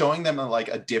showing them like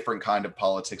a different kind of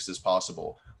politics is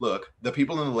possible. Look, the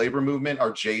people in the labor movement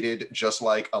are jaded just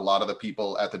like a lot of the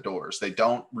people at the doors. They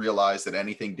don't realize that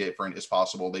anything different is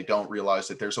possible. They don't realize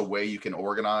that there's a way you can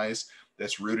organize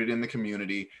that's rooted in the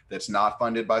community, that's not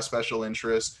funded by special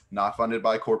interests, not funded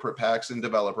by corporate PACs and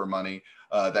developer money,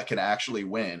 that can actually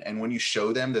win. And when you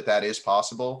show them that that is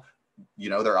possible, you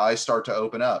know, their eyes start to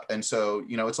open up. And so,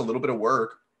 you know, it's a little bit of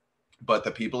work, but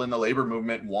the people in the labor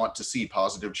movement want to see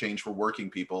positive change for working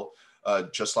people,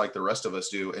 just like the rest of us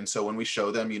do. And so when we show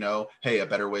them, you know, hey, a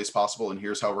better way is possible and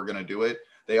here's how we're going to do it,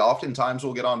 they oftentimes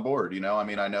will get on board. You know, I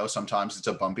mean, I know sometimes it's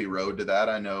a bumpy road to that.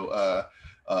 I know,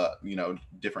 you know,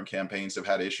 different campaigns have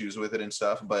had issues with it and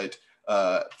stuff, but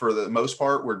for the most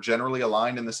part, we're generally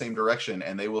aligned in the same direction,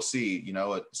 and they will see, you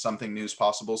know, something new is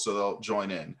possible, so they'll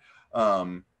join in.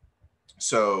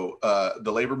 So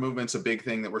the labor movement's a big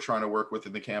thing that we're trying to work with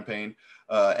in the campaign.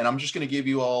 And I'm just going to give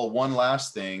you all one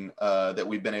last thing that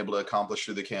we've been able to accomplish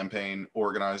through the campaign,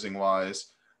 organizing wise,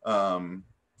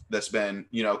 that's been,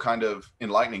 you know, kind of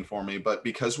enlightening for me. But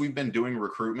because we've been doing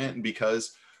recruitment, and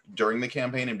because during the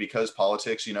campaign, and because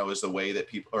politics, you know, is the way that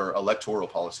people, or electoral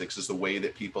politics is the way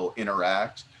that people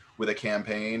interact with a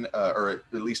campaign, or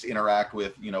at least interact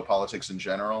with, you know, politics in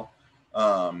general.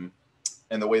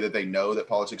 And the way that they know that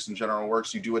politics in general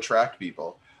works, you do attract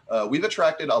people. We've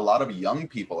attracted a lot of young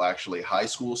people, actually, high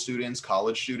school students,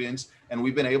 college students, and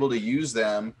we've been able to use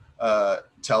them,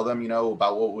 tell them, you know,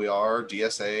 about what we are,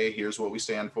 DSA, here's what we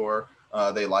stand for.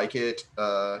 They like it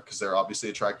because they're obviously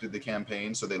attracted to the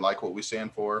campaign, so they like what we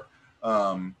stand for.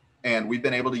 And we've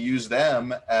been able to use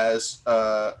them as,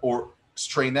 or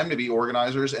train them to be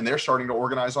organizers, and they're starting to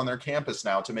organize on their campus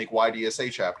now to make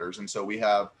YDSA chapters. And so we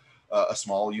have a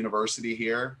small university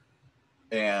here,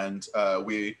 and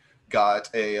we got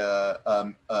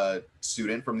a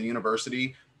student from the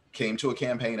university came to a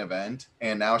campaign event,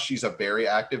 and now she's a very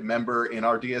active member in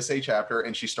our DSA chapter,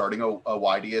 and she's starting a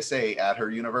YDSA at her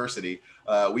university.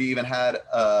 We even had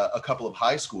a couple of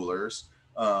high schoolers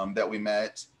that we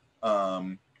met,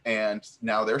 and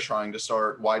now they're trying to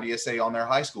start YDSA on their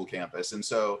high school campus. And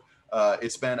so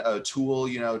it's been a tool,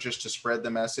 you know, just to spread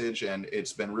the message, and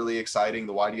it's been really exciting.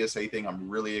 The YDSA thing I'm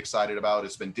really excited about.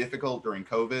 It's been difficult during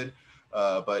COVID,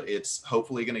 but it's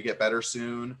hopefully going to get better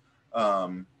soon.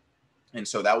 And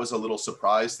so that was a little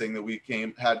surprise thing that we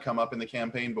had come up in the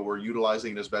campaign, but we're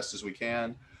utilizing it as best as we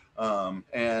can.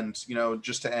 And, you know,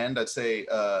 just to end, I'd say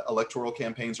electoral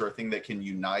campaigns are a thing that can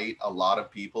unite a lot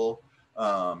of people.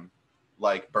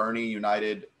 Like Bernie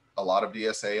united a lot of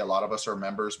DSA. A lot of us are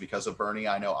members because of Bernie.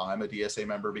 I know I'm a DSA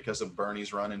member because of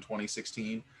Bernie's run in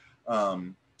 2016.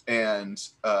 And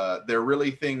they're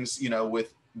really things, you know,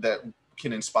 with that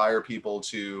can inspire people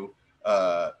to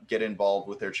get involved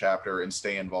with their chapter and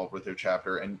stay involved with their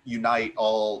chapter and unite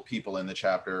all people in the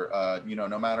chapter. You know,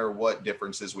 no matter what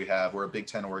differences we have, we're a Big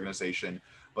Ten organization,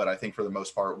 but I think for the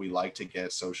most part, we like to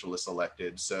get socialists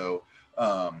elected. So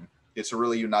it's a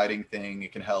really uniting thing.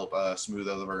 It can help smooth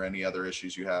over any other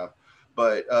issues you have.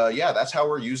 But yeah, that's how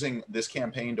we're using this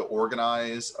campaign to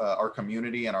organize our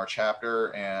community and our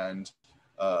chapter and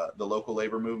the local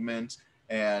labor movement.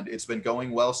 And it's been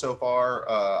going well so far.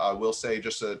 I will say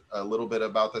just a little bit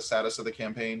about the status of the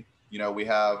campaign. You know, we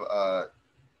have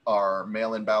our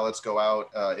mail-in ballots go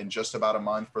out in just about a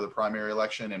month for the primary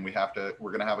election, and we're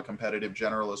going to have a competitive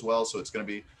general as well. So it's going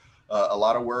to be a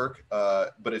lot of work,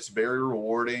 but it's very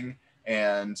rewarding.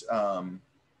 And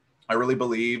I really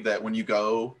believe that when you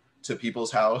go to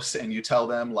people's house and you tell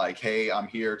them like, hey, I'm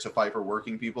here to fight for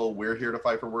working people. We're here to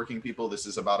fight for working people. This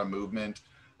is about a movement.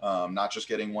 Not just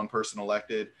getting one person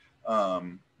elected,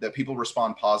 that people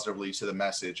respond positively to the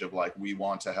message of like, we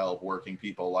want to help working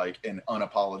people, like, and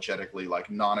unapologetically,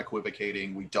 like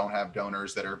non-equivocating. We don't have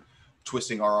donors that are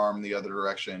twisting our arm in the other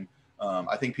direction.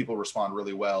 I think people respond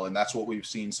really well, and that's what we've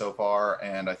seen so far.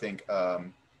 And I think,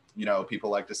 you know,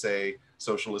 people like to say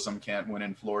socialism can't win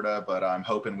in Florida, but I'm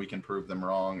hoping we can prove them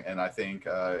wrong. And I think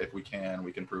if we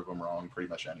can prove them wrong pretty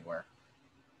much anywhere.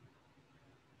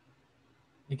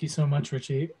 Thank you so much,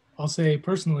 Richie. I'll say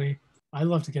personally, I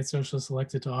love to get socialists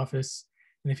elected to office.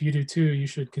 And if you do too, you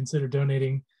should consider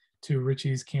donating to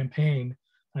Richie's campaign.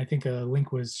 I think a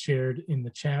link was shared in the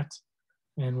chat,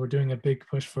 and we're doing a big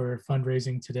push for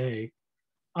fundraising today.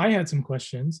 I had some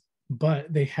questions,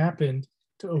 but they happened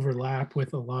to overlap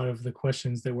with a lot of the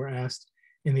questions that were asked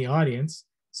in the audience.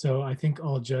 So I think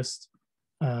I'll just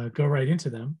go right into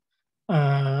them.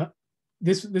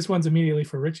 This one's immediately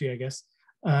for Richie, I guess.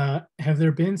 Have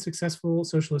there been successful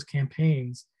socialist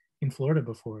campaigns in Florida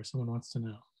before? Someone wants to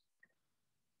know.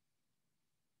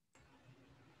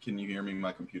 Can you hear me?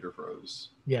 My computer froze.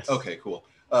 Yes. Okay, cool.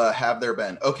 Have there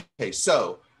been? Okay,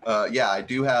 so Yeah, I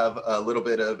do have a little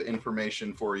bit of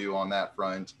information for you on that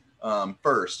front.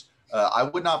 First, I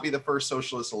would not be the first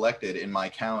socialist elected in my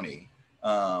county,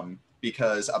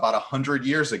 because about 100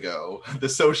 years ago, the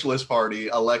Socialist Party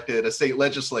elected a state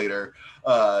legislator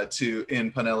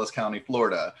in Pinellas County,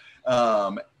 Florida.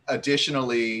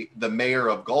 Additionally, the mayor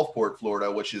of Gulfport,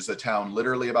 Florida, which is a town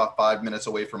literally about 5 minutes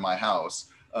away from my house,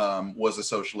 was a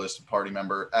Socialist Party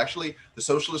member. Actually, the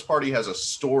Socialist Party has a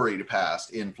storied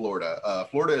past in Florida.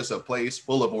 Florida is a place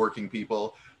full of working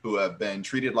people who have been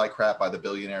treated like crap by the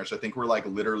billionaires. I think we're like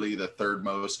literally the third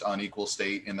most unequal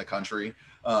state in the country.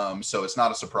 So it's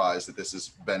not a surprise that this has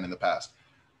been in the past.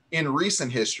 In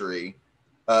recent history,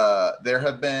 there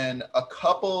have been a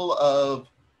couple of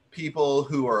people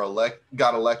who are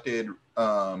got elected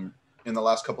in the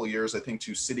last couple of years, I think,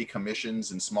 to city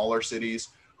commissions in smaller cities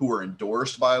who were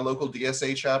endorsed by a local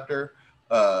DSA chapter.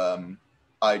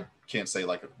 I can't say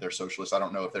like they're socialists. I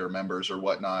don't know if they're members or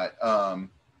whatnot.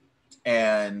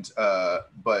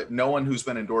 But no one who's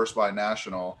been endorsed by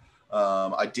national.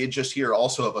 I did just hear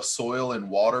also of a soil and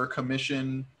water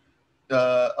commission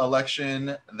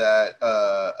election that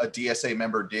a DSA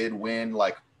member did win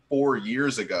like 4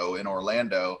 years ago in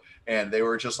Orlando, and they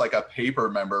were just like a paper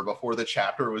member before the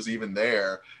chapter was even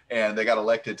there, and they got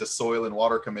elected to Soil and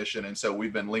Water Commission. And so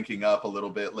we've been linking up a little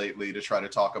bit lately to try to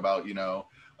talk about,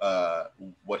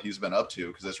 what he's been up to,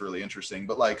 because that's really interesting.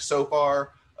 But like so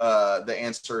far, the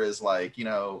answer is like,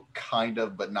 kind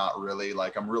of, but not really.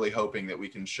 Like, I'm really hoping that we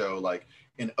can show like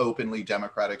an openly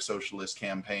democratic socialist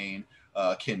campaign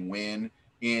can win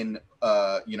in,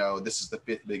 this is the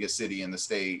 5th biggest city in the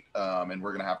state, and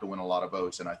we're going to have to win a lot of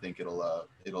votes. And I think it'll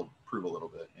prove a little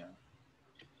bit. Yeah.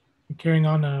 Carrying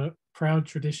on a proud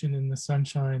tradition in the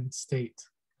Sunshine State.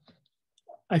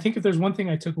 I think if there's one thing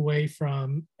I took away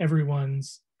from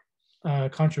everyone's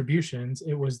contributions,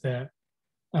 it was that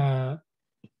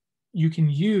you can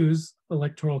use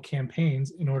electoral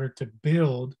campaigns in order to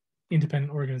build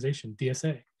independent organization,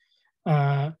 DSA.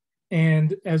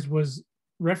 And as was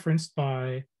referenced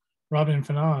by Robin and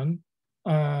Fainan,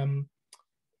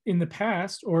 in the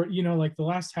past, or, like the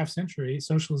last half century,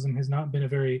 socialism has not been a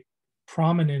very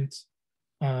prominent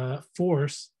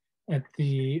force at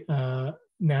the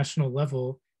national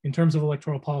level in terms of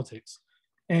electoral politics.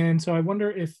 And so I wonder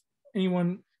if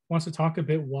anyone wants to talk a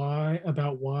bit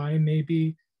about why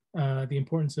maybe the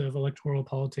importance of electoral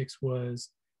politics was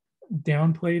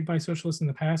downplayed by socialists in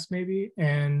the past, maybe,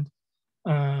 and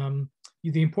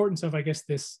the importance of, I guess,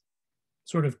 this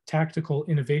sort of tactical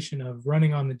innovation of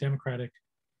running on the Democratic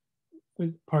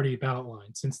Party ballot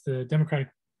line, since the Democratic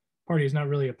Party is not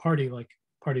really a party like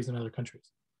parties in other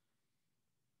countries.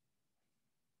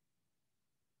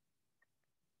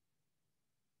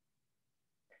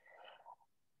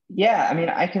 Yeah, I mean,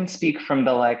 I can speak from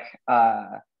the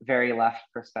very left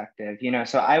perspective.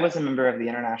 So I was a member of the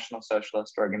International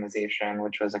Socialist Organization,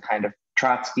 which was a kind of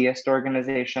Trotskyist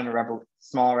organization, a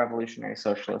small revolutionary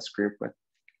socialist group with,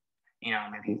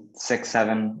 maybe 600,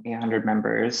 700, 800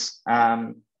 members.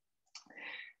 The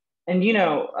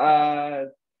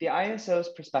ISO's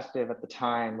perspective at the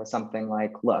time was something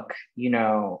like, look, we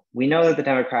know that the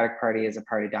Democratic Party is a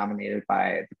party dominated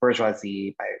by the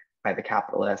bourgeoisie, by the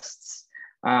capitalists.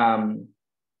 And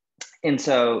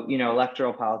so,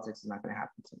 electoral politics is not going to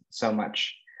happen so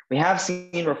much. We have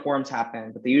seen reforms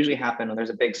happen, but they usually happen when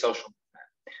there's a big social movement.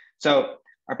 So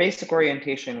our basic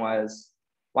orientation was,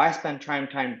 why spend time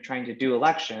trying to do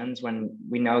elections when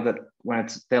we know that when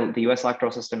it's the US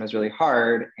electoral system is really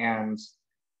hard, and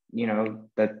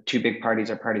the two big parties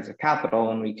are parties of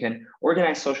capital, and we can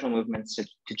organize social movements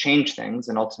to change things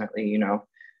and ultimately,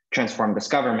 transform this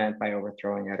government by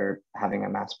overthrowing it or having a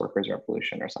mass workers'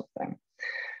 revolution or something.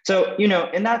 So,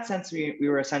 in that sense, we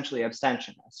were essentially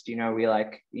abstentionist.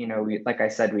 Like I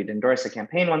said, we'd endorse a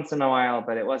campaign once in a while,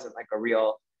 but it wasn't like a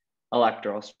real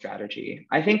electoral strategy.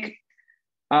 I think,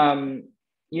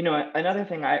 another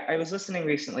thing, I was listening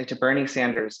recently to Bernie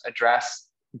Sanders address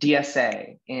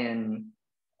DSA in,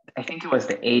 I think it was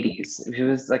the 80s. He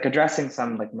was like addressing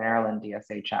some like Maryland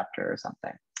DSA chapter or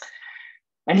something.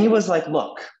 And he was like,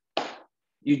 look,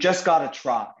 you just got to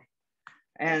try.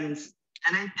 And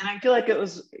I feel like it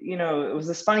was, it was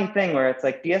this funny thing where it's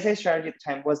like DSA strategy at the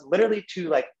time was literally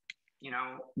to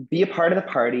be a part of the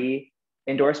party,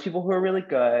 endorse people who are really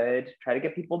good, try to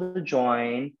get people to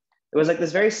join. It was like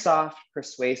this very soft,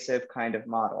 persuasive kind of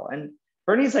model. And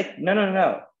Bernie's like,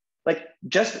 no. Like,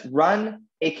 just run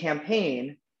a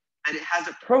campaign and it has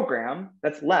a program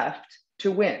that's left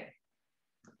to win.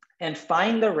 And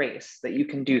find the race that you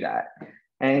can do that.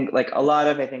 And like a lot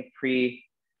of, I think,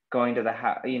 going to the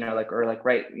house,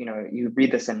 right, you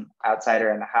read this in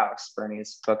Outsider in the House,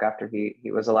 Bernie's book after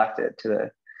he was elected to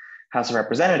the House of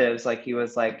Representatives, like he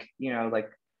was like,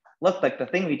 look, like the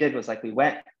thing we did was like we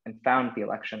went and found the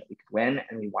election that we could win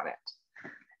and we won it.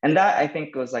 And that I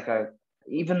think was like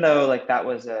even though like that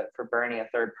was for Bernie a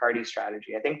third party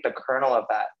strategy, I think the kernel of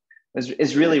that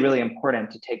is really, really important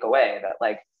to take away, that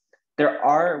like there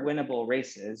are winnable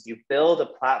races. You build a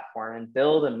platform and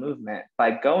build a movement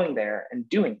by going there and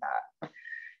doing that.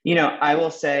 I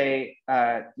will say,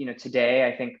 today,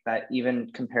 I think that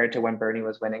even compared to when Bernie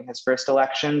was winning his first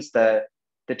elections, the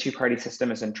two-party system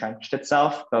has entrenched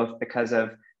itself, both because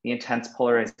of the intense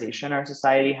polarization our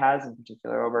society has, in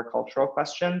particular over cultural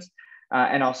questions,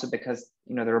 and also because,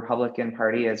 the Republican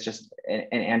Party is just an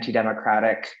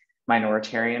anti-democratic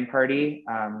minoritarian party.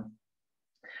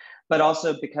 But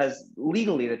also because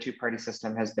legally the two-party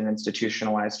system has been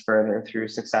institutionalized further through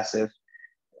successive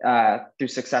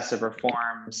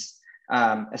reforms,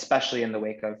 especially in the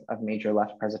wake of major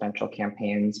left presidential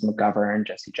campaigns, McGovern,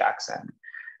 Jesse Jackson,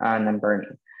 and then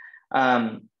Bernie.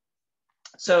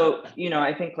 So,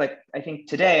 I think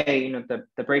today,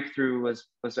 the breakthrough was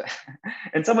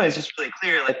in some ways just really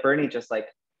clear. Like Bernie just like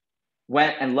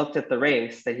went and looked at the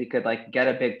race that he could like get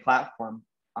a big platform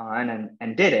on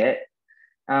and did it.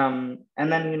 And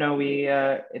then,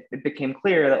 it became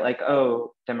clear that like,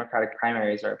 oh, Democratic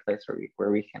primaries are a place where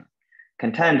we can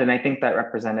contend. And I think that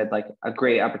represented like a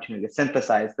great opportunity to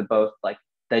synthesize the both like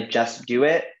the just do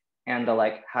it and the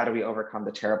like, how do we overcome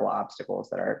the terrible obstacles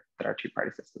that our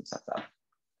two-party system sets up.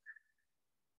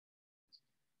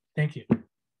 Thank you.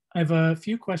 I have a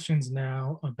few questions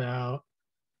now about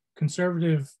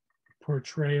conservative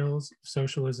portrayals of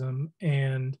socialism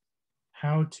and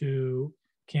how to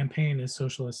campaign as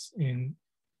socialists in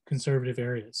conservative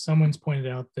areas. Someone's pointed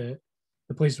out that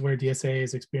the places where DSA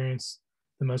has experienced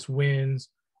the most wins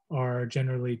are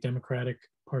generally Democratic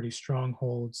Party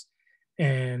strongholds,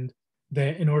 and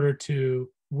that in order to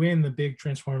win the big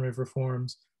transformative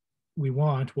reforms we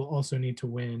want, we'll also need to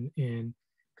win in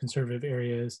conservative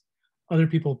areas. Other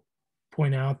people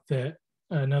point out that,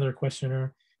 another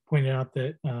questioner pointed out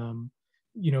that,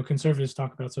 conservatives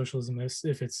talk about socialism as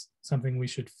if it's something we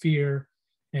should fear.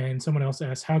 And someone else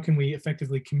asked, how can we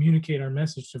effectively communicate our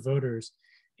message to voters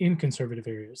in conservative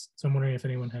areas? So I'm wondering if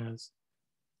anyone has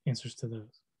answers to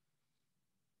those.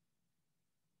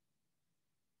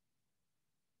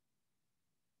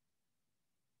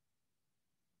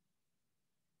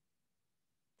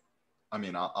 I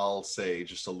mean, I'll say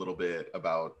just a little bit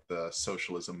about the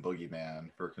socialism boogeyman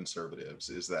for conservatives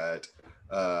is that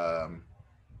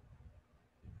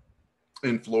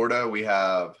in Florida, we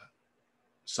have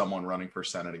someone running for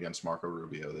Senate against Marco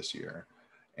Rubio this year,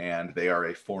 and they are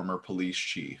a former police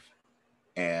chief.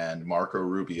 And Marco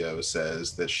Rubio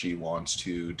says that she wants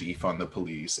to defund the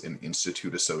police and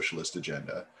institute a socialist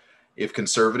agenda. If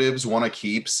conservatives want to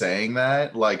keep saying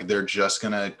that, like they're just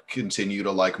going to continue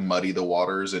to like muddy the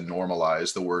waters and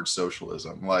normalize the word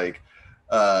socialism. Like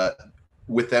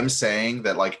with them saying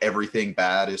that like everything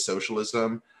bad is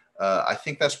socialism, I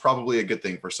think that's probably a good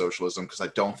thing for socialism because I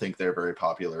don't think they're very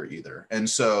popular either. And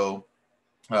so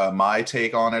my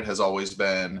take on it has always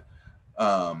been,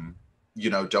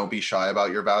 don't be shy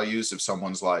about your values. If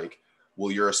someone's like, well,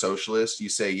 you're a socialist, you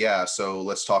say, yeah, so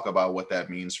let's talk about what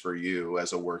that means for you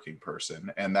as a working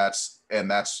person. And that's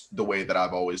the way that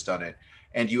I've always done it.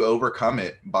 And you overcome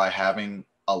it by having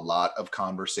a lot of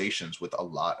conversations with a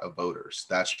lot of voters.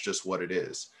 That's just what it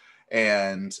is.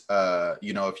 And,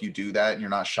 if you do that and you're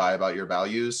not shy about your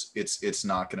values, it's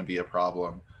not going to be a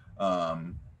problem.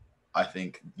 I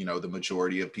think, the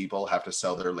majority of people have to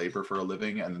sell their labor for a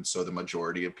living. And so the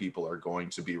majority of people are going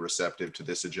to be receptive to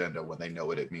this agenda when they know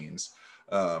what it means.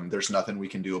 There's nothing we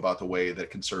can do about the way that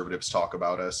conservatives talk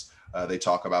about us. They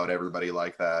talk about everybody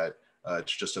like that.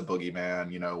 It's just a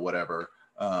boogeyman, whatever.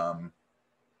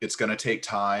 It's going to take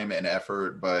time and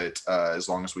effort, but as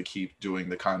long as we keep doing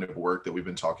the kind of work that we've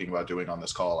been talking about doing on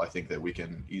this call, I think that we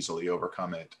can easily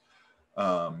overcome it.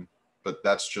 But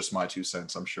that's just my 2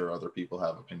 cents. I'm sure other people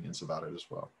have opinions about it as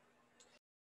well.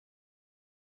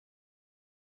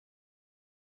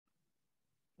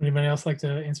 Anybody else like to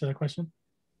answer that question?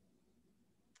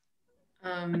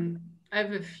 I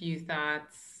have a few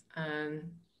thoughts.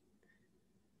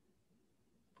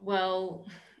 Well,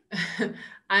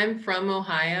 I'm from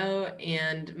Ohio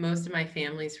and most of my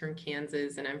family's from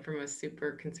Kansas, and I'm from a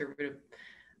super conservative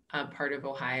part of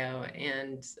Ohio.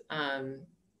 And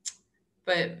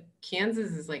but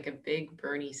Kansas is like a big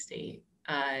Bernie state.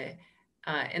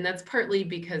 And that's partly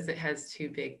because it has two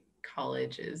big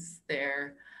colleges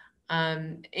there.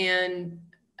 And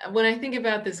when I think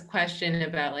about this question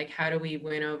about like, how do we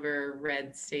win over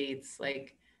red states,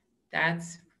 like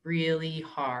that's really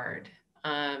hard.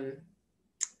 And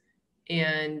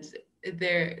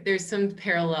there's some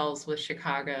parallels with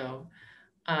Chicago,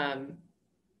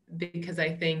 because I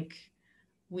think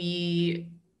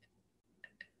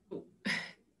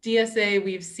DSA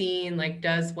we've seen like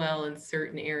does well in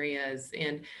certain areas.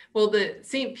 And well, the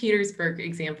St. Petersburg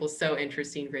example is so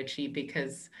interesting, Richie,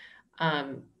 because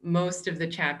most of the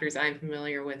chapters I'm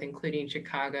familiar with, including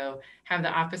Chicago, have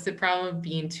the opposite problem of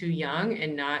being too young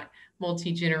and not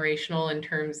multi-generational in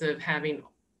terms of having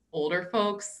older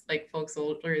folks, like folks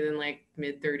older than like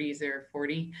mid 30s or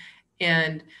 40.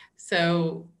 And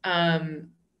so and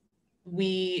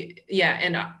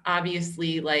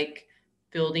obviously like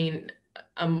building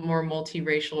a more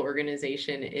multiracial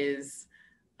organization is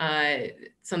a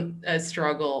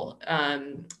struggle.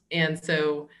 And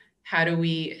so how do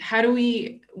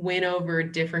we win over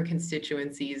different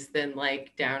constituencies than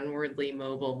like downwardly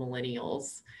mobile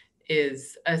millennials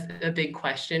is a big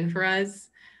question for us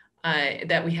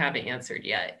that we haven't answered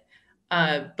yet.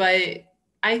 But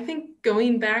I think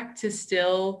going back to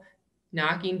still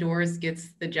knocking doors gets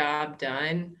the job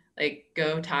done, like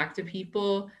go talk to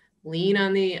people, lean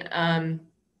on the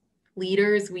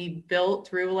leaders we built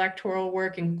through electoral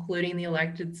work, including the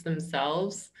electeds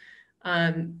themselves.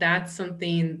 That's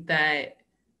something that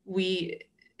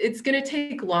it's going to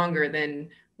take longer than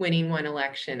winning one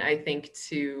election, I think,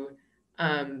 to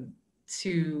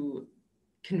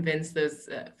convince those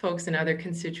folks in other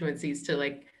constituencies to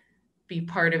like be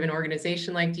part of an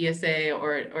organization like DSA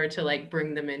or to like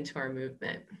bring them into our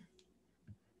movement.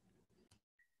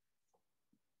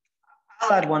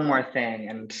 I'll add one more thing,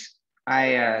 and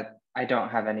I don't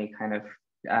have any kind of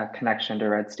connection to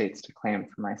red states to claim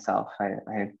for myself.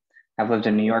 I have lived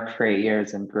in New York for 8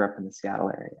 years and grew up in the Seattle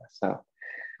area, so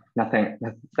nothing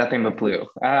but blue.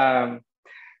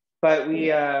 But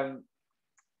we, I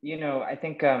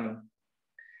think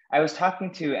I was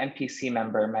talking to NPC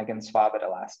member Megan Swabita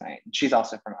last night. She's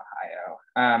also from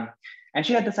Ohio, and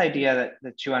she had this idea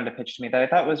that she wanted to pitch to me that I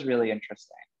thought was really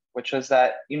interesting, which was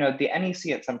that the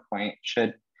NEC at some point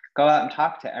should go out and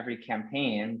talk to every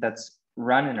campaign that's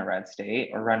run in a red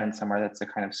state or run in somewhere that's a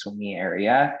kind of swingy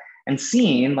area and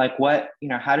seeing like what,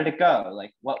 how did it go?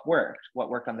 Like what worked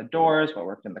on the doors, what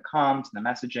worked in the comms and the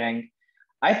messaging.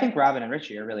 I think Robin and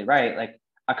Richie are really right. Like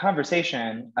a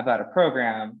conversation about a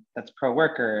program that's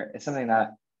pro-worker is something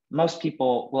that most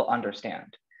people will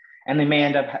understand. And they may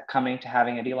end up coming to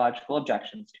having ideological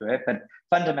objections to it, but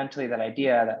fundamentally that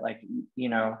idea that like,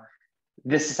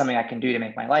 this is something I can do to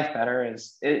make my life better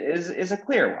is a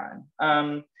clear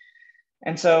one.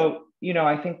 And so,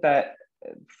 I think that,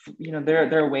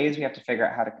 there are ways we have to figure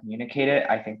out how to communicate it.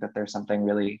 I think that there's a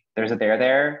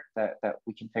there that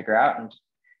we can figure out. And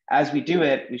as we do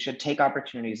it, we should take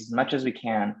opportunities as much as we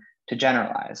can to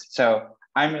generalize. So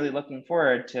I'm really looking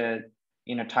forward to,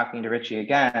 talking to Richie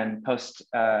again post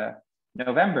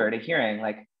November to hearing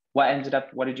like, what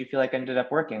did you feel like ended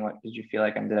up working? What did you feel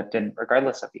like ended up didn't,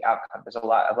 regardless of the outcome? There's a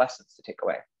lot of lessons to take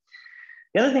away.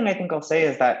 The other thing I think I'll say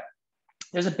is that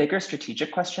there's a bigger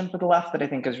strategic question for the left that I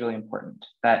think is really important.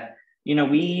 That, if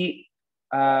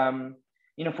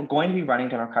we're going to be running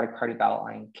Democratic Party ballot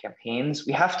line campaigns,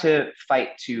 we have to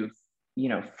fight to,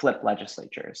 flip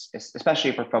legislatures, especially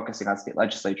if we're focusing on state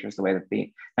legislatures the way that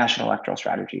the National Electoral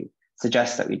Strategy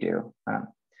suggests that we do.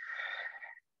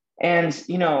 And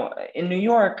in New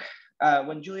York,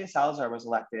 when Julia Salazar was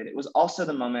elected, it was also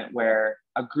the moment where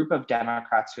a group of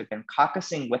Democrats who had been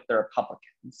caucusing with the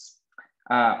Republicans,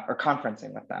 or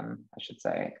conferencing with them, I should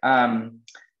say, and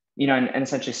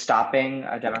essentially stopping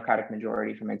a Democratic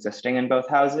majority from existing in both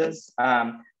houses,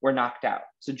 were knocked out.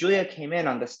 So Julia came in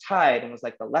on this tide and was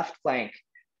like the left flank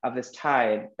of this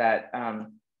tide that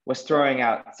was throwing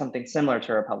out something similar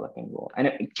to Republican rule. And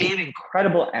it gave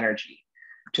incredible energy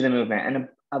to the movement and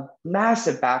a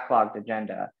massive backlogged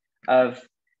agenda of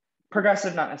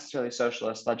progressive, not necessarily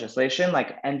socialist legislation,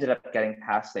 like ended up getting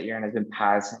passed that year and has been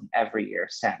passed every year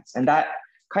since. And that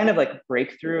kind of like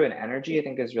breakthrough in energy, I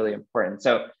think is really important.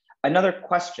 So another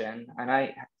question, and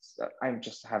I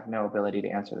just have no ability to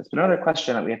answer this, but another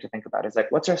question that we have to think about is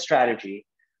like, what's our strategy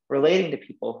relating to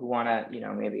people who want to,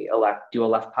 maybe do a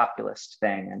left populist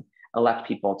thing and elect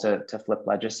people to flip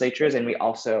legislatures? And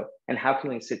how can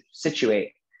we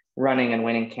situate running and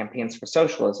winning campaigns for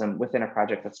socialism within a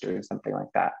project that's doing something like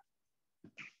that?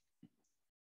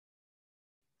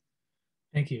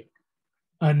 Thank you.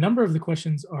 A number of the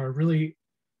questions are really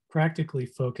practically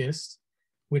focused,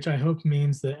 which I hope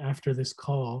means that after this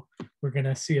call, we're going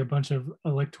to see a bunch of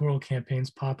electoral campaigns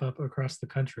pop up across the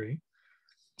country.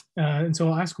 And so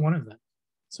I'll ask one of them.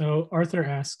 So Arthur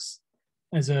asks,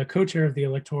 as a co-chair of the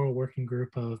electoral working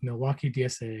group of Milwaukee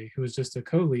DSA, who was just a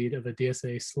co-lead of a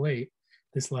DSA slate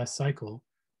this last cycle,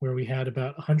 where we had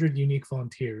about 100 unique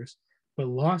volunteers, but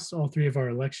lost all 3 of our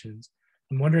elections,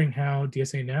 I'm wondering how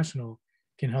DSA National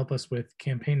can help us with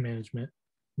campaign management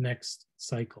next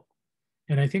cycle.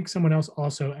 And I think someone else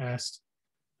also asked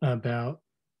about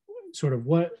sort of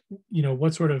what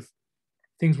sort of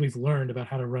things we've learned about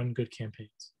how to run good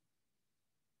campaigns.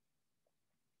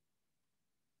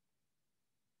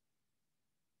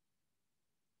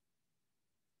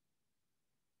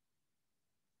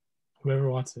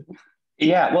 Whoever wants it.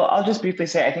 Yeah, well, I'll just briefly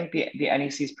say, I think the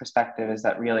NEC's perspective is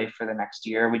that really for the next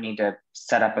year, we need to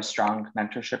set up a strong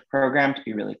mentorship program to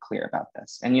be really clear about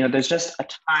this. And, there's just a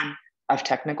ton of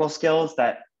technical skills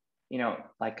that, I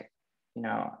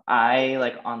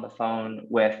on the phone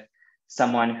with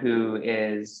someone who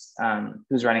is,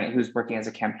 who's working as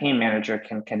a campaign manager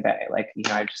can convey. I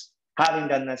just, having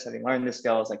done this, having learned the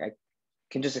skills, I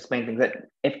can just explain things that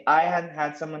if I hadn't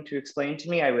had someone to explain to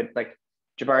me, I would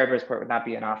Jabari Bridgeport would not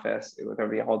be in office. There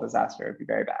would be a whole disaster. It would be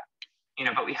very bad.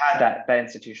 But we had that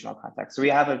institutional context. So we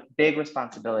have a big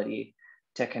responsibility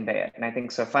to convey it. And I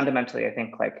think so fundamentally, I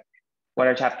think what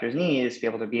our chapters need is to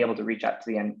be able to reach out to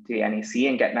the NEC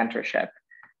and get mentorship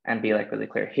and be really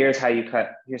clear. Here's how you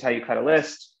cut a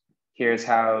list. Here's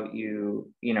how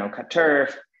you cut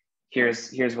turf.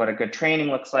 Here's what a good training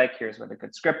looks like. Here's what a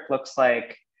good script looks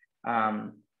like.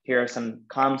 Here are some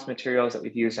comms materials that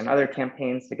we've used in other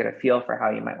campaigns to get a feel for how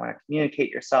you might want to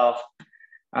communicate yourself.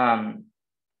 I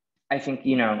think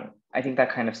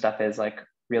that kind of stuff is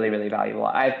really, really valuable.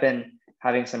 I've been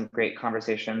having some great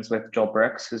conversations with Joel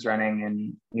Brooks, who's running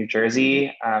in New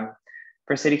Jersey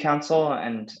for city council.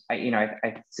 And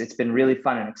it's been really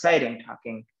fun and exciting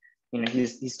talking.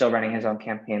 He's still running his own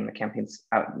campaign. The campaign's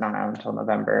not out until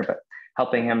November, but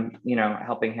helping him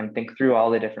think through all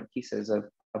the different pieces of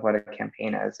what a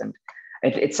campaign is. And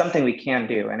it's something we can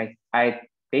do. And I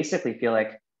basically feel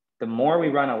like the more we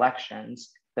run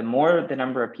elections, the more the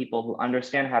number of people who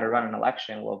understand how to run an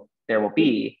election there will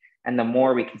be, and the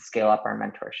more we can scale up our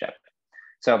mentorship.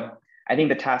 So I think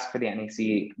the task for the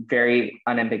NEC very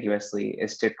unambiguously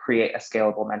is to create a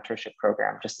scalable mentorship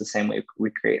program, just the same way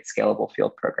we create scalable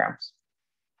field programs.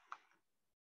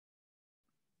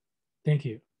 Thank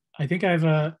you. I think I have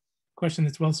a question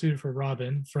that's well suited for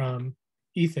Robin from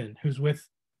Ethan, who's with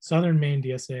Southern Maine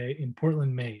DSA in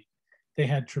Portland, Maine. They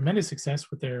had tremendous success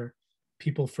with their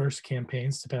People First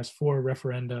campaigns to pass 4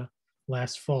 referenda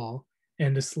last fall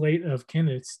and a slate of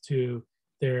candidates to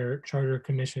their charter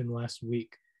commission last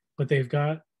week. But they've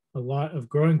got a lot of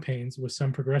growing pains, with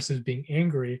some progressives being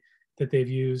angry that they've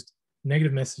used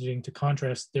negative messaging to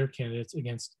contrast their candidates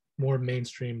against more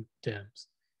mainstream Dems.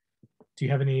 Do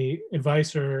you have any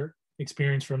advice or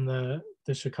experience from the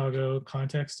Chicago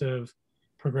context of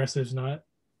progressives not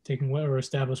taking well, or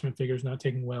establishment figures not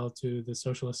taking well to the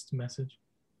socialist message?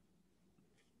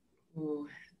 Ooh,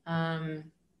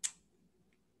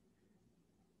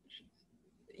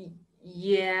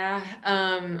 yeah,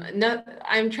 no,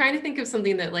 I'm trying to think of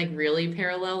something that really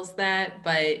parallels that,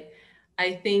 but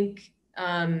I think,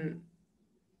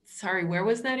 sorry, where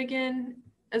was that again?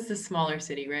 That's the smaller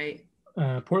city, right?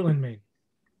 Portland, Maine.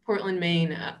 Portland,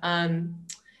 Maine.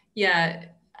 Yeah,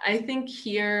 I think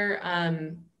here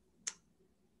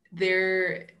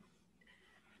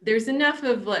there's enough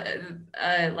of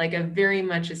a very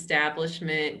much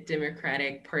establishment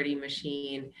Democratic Party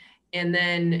machine, and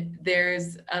then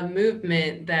there's a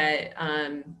movement that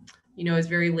is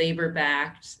very labor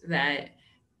backed that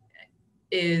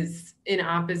is in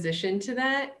opposition to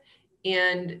that,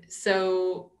 and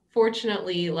so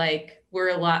fortunately,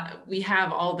 we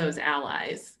have all those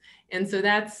allies, and so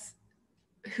that's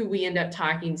who we end up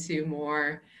talking to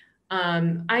more.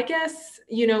 I guess,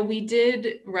 we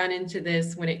did run into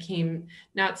this when it came,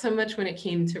 not so much when it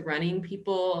came to running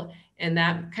people and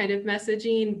that kind of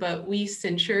messaging, but we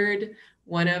censured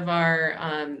one of our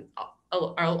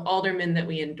aldermen that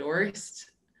we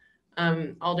endorsed,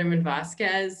 Alderman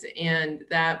Vasquez, and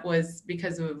that was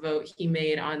because of a vote he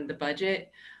made on the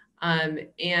budget.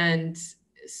 And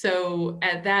so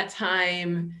at that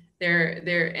time,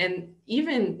 there and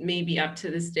even maybe up to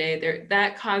this day,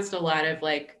 that caused a lot of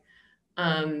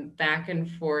back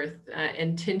and forth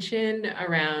and tension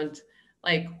around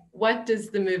what does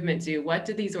the movement do? What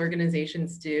do these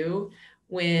organizations do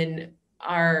when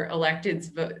our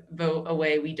electeds vote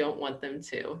away we don't want them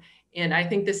to? And I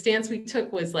think the stance we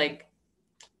took was a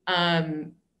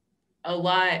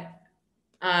lot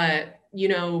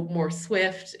more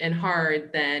swift and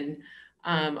hard than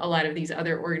a lot of these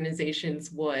other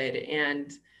organizations would.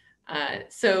 And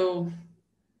so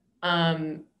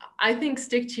I think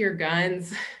stick to your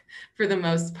guns for the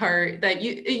most part.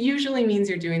 It usually means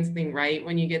you're doing something right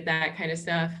when you get that kind of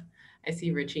stuff. I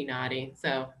see Richie nodding,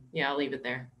 so yeah, I'll leave it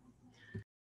there.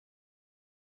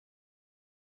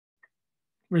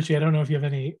 Richie, I don't know if you have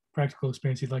any practical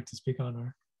experience you'd like to speak on,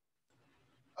 or.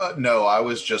 No, I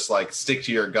was just like, stick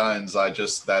to your guns.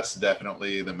 That's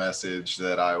definitely the message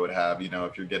that I would have.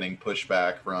 If you're getting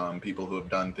pushback from people who have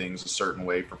done things a certain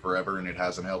way for forever and it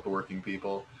hasn't helped working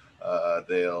people,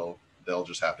 they'll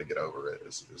just have to get over it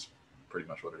is pretty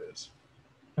much what it is.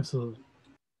 Absolutely.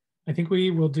 I think we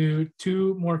will do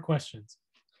 2 more questions.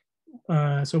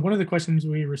 So one of the questions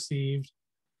we received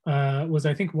was,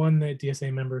 I think, one that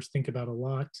DSA members think about a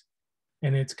lot,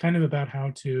 and it's kind of about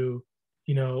how to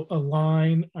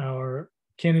align our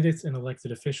candidates and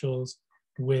elected officials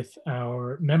with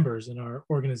our members in our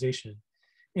organization.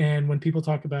 And when people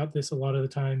talk about this, a lot of the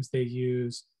times they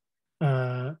use,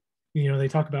 they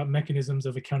talk about mechanisms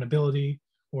of accountability,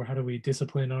 or how do we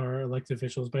discipline our elected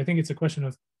officials. But I think it's a question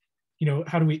of,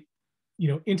 how do we,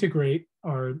 integrate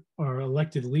our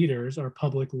elected leaders, our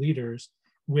public leaders,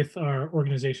 with our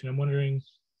organization. I'm wondering,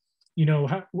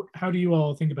 how do you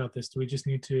all think about this? Do we just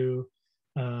need to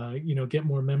get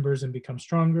more members and become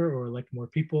stronger, or elect more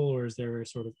people, or is there a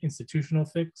sort of institutional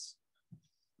fix?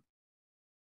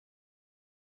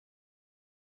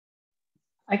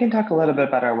 I can talk a little bit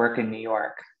about our work in New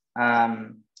York.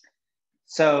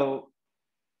 So,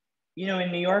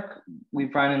 in New York,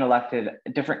 we've run and elected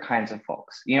different kinds of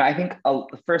folks. I think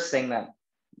the first thing that,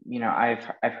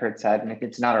 I've heard said, and if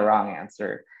it's not a wrong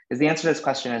answer, is the answer to this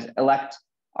question is elect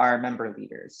our member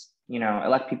leaders.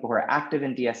 Elect people who are active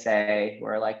in DSA, who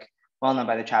are like well known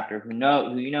by the chapter, who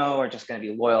are just going to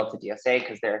be loyal to DSA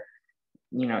because they're,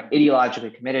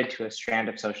 ideologically committed to a strand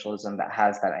of socialism that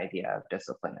has that idea of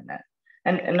discipline in it.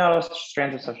 And not all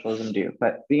strands of socialism do,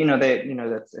 but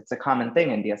it's a common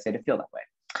thing in DSA to feel that way.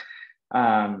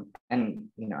 I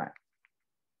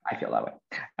feel that way.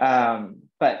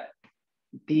 But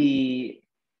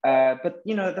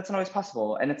that's not always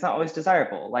possible, and it's not always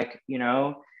desirable.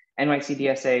 NYC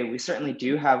DSA, we certainly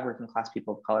do have working class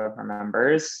people of color for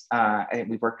members. I think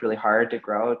we've worked really hard to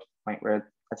grow to the point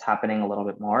where that's happening a little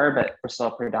bit more, but we're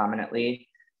still predominantly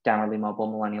downwardly mobile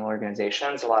millennial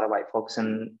organizations. A lot of white folks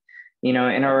in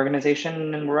our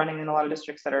organization, and we're running in a lot of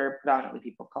districts that are predominantly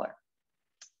people of color.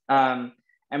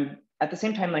 And at the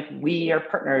same time, we are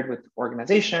partnered with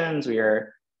organizations. We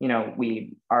are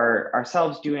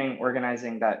ourselves doing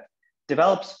organizing that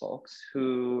develops folks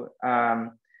who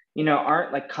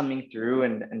aren't coming through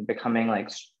and becoming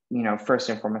first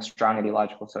and foremost strong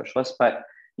ideological socialists, but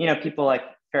people like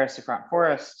Ferris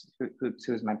Forrest,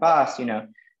 who's my boss.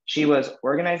 She was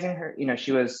organizing her.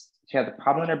 She had the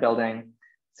problem in her building.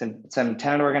 Some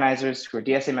tenant organizers who are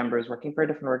DSA members working for a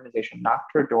different organization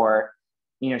knocked her door.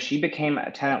 She became a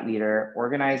tenant leader,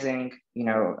 organizing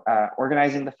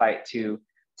the fight to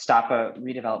stop a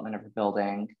redevelopment of her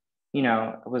building.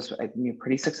 It was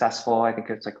pretty successful. I think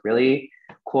it's really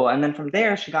cool. And then from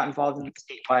there, she got involved in the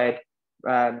statewide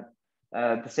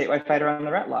fight around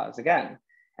the rent laws again.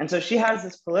 And so she has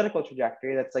this political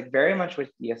trajectory that's very much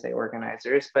with DSA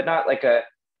organizers, but not let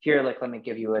me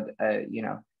give you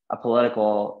a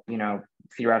political,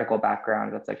 theoretical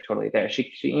background that's totally there.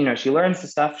 She learns the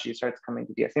stuff, she starts coming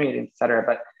to DSA meetings, et cetera,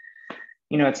 but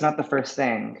it's not the first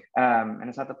thing. And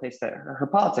it's not the place that her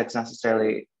politics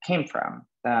necessarily came from.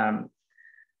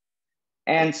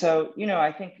 And so,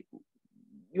 I think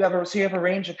you have a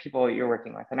range of people you're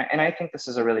working with. And I think this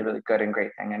is a really, really good and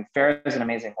great thing. And Farrah is an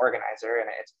amazing organizer. And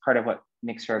it's part of what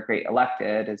makes her a great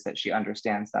elected is that she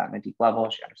understands that on a deep level.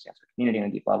 She understands her community on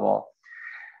a deep level.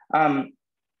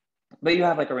 But you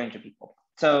have a range of people.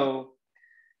 So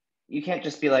you can't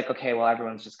just be okay, well,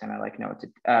 everyone's just gonna know what to,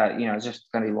 it's just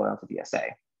gonna be loyal to DSA.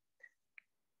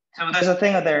 So there's a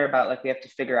thing there about we have to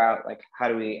figure out how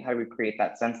do we create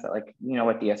that sense that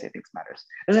what DSA thinks matters.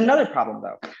 There's another problem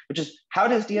though, which is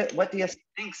what DSA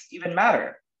thinks even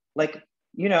matter?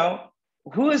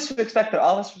 Who is to expect that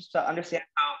all of us are supposed to understand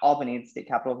how Albany, the state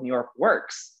capital of New York,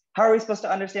 works? How are we supposed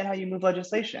to understand how you move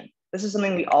legislation? This is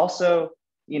something we also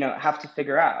have to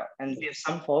figure out. And we have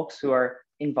some folks who are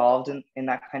involved in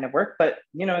that kind of work, but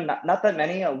not that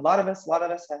many. A lot of us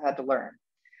have had to learn.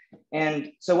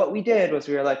 And so what we did was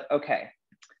we were okay,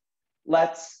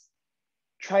 let's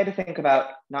try to think about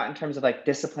not in terms of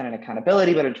discipline and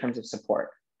accountability, but in terms of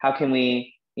support. How can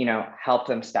we help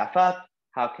them staff up?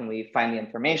 How can we find the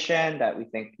information that we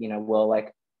think will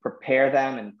prepare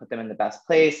them and put them in the best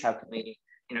place? How can we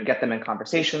get them in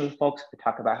conversations with folks to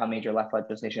talk about how major left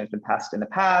legislation has been passed in the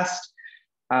past?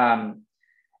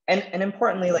 And And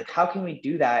importantly, like, how can we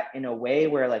do that in a way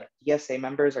where like DSA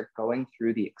members are going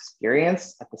through the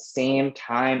experience at the same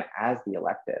time as the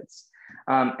electeds?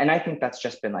 And I think that's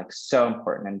just been like so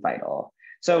important and vital.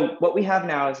 So what we have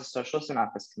now is a Socialist in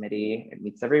Office Committee. It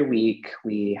meets every week.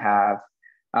 We have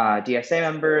DSA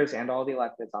members and all the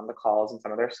electeds on the calls and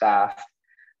some of their staff.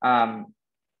 And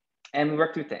we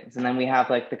work through things. And then we have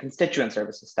like the constituent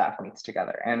services staff meets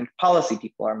together, and policy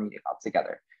people are meeting all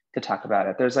together to talk about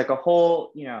it. There's like a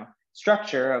whole,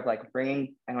 structure of like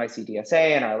bringing NYC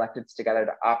DSA and our electeds together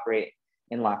to operate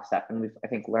in lockstep. And we've, I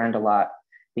think, learned a lot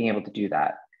being able to do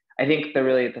that. I think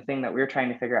the thing that we're trying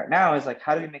to figure out now is like,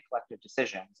 how do we make collective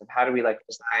decisions, and how do we like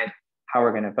decide how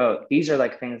we're going to vote? These are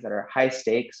like things that are high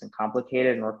stakes and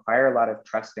complicated and require a lot of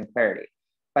trust and clarity.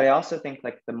 But I also think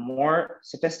like the more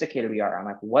sophisticated we are on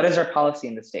like, what is our policy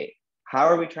in the state? How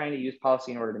are we trying to use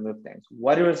policy in order to move things?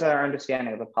 What is our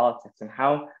understanding of the politics, and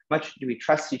how much do we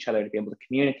trust each other to be able to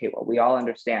communicate what we all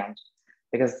understand?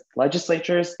 Because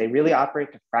legislatures, they really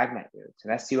operate to fragment you, to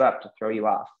mess you up, to throw you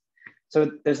off.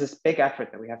 So there's this big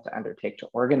effort that we have to undertake to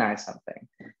organize something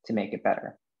to make it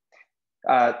better.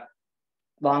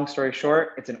 Long story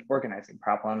short, it's an organizing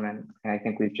problem. And I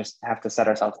think we just have to set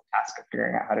ourselves a task of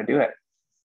figuring out how to do it.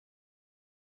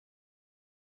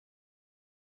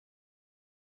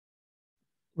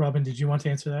 Robin, did you want to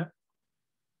answer that?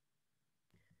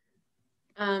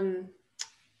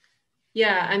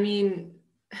 Yeah, I mean,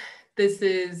 this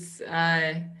is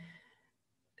a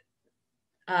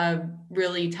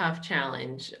really tough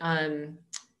challenge.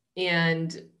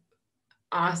 And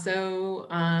also,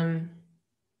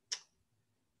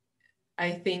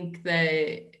 I think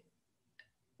that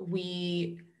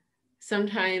we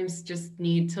sometimes just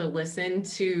need to listen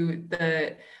to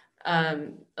the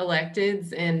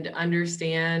electeds and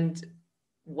understand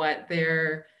what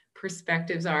their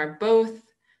perspectives are, both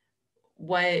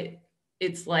what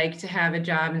it's like to have a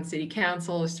job in city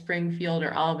council, Springfield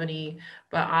or Albany,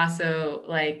 but also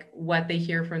like what they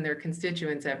hear from their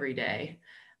constituents every day.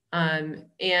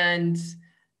 And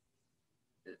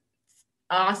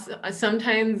also,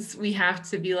 sometimes we have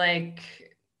to be like,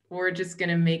 we're just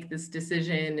gonna make this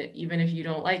decision even if you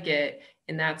don't like it,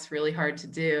 and that's really hard to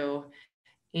do.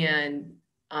 And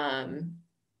I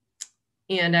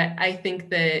think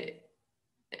that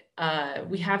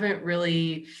we haven't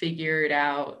really figured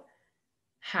out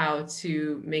how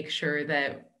to make sure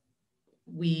that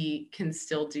we can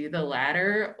still do the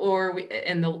latter, or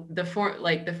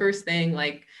the first thing,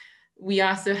 like, we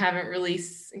also haven't really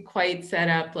quite set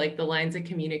up like the lines of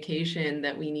communication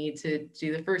that we need to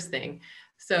do the first thing.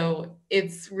 So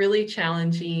it's really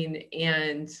challenging,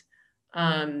 and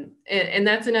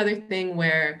that's another thing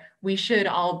where we should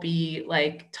all be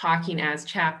like talking as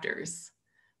chapters.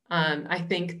 I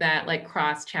think that like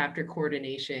cross-chapter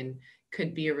coordination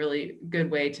could be a really good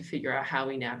way to figure out how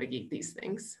we navigate these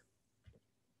things.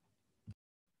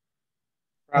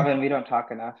 Robin, we don't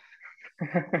talk enough.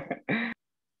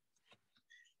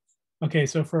 Okay,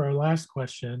 so for our last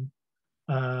question,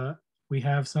 we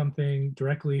have something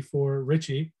directly for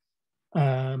Richie.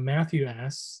 Matthew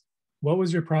asks, what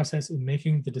was your process in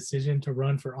making the decision to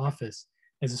run for office?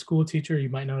 As a school teacher, you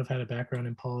might not have had a background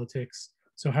in politics.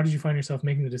 So how did you find yourself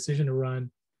making the decision to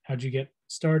run? How did you get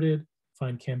started,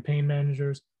 find campaign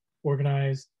managers,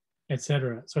 organize,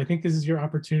 etc.? So I think this is your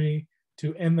opportunity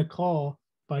to end the call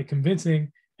by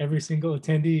convincing every single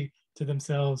attendee to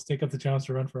themselves take up the challenge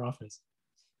to run for office.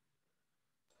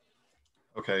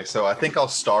 Okay, so I think I'll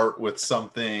start with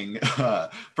something.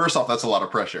 First off, that's a lot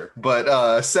of pressure.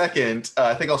 But second,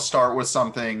 I think I'll start with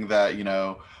something that,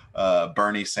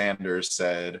 Bernie Sanders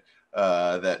said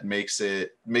that makes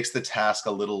the task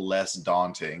a little less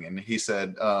daunting. And he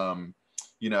said,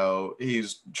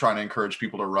 he's trying to encourage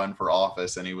people to run for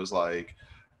office. And he was like,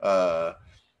 I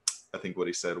think what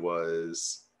he said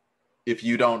was, if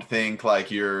you don't think like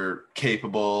you're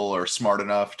capable or smart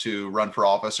enough to run for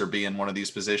office or be in one of these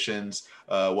positions,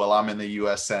 well, I'm in the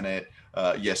US Senate.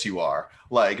 Yes, you are.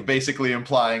 Like basically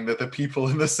implying that the people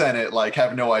in the Senate like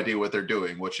have no idea what they're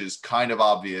doing, which is kind of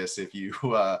obvious if you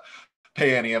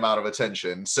pay any amount of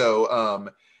attention. So,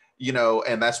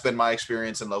 and that's been my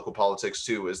experience in local politics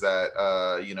too, is that,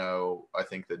 I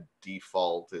think the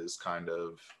default is kind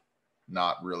of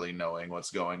not really knowing what's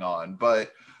going on.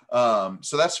 But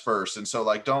so that's first. And so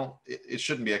like, it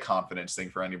shouldn't be a confidence thing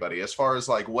for anybody. As far as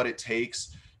like what it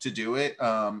takes to do it,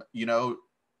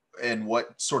 and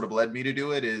what sort of led me to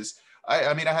do it is,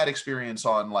 I mean, I had experience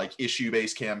on like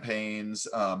issue-based campaigns,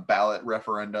 ballot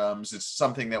referendums. It's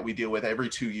something that we deal with every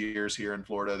 2 years here in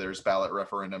Florida. There's ballot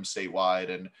referendums statewide,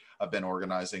 and I've been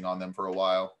organizing on them for a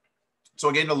while. So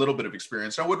I gained a little bit of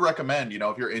experience. I would recommend,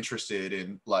 if you're interested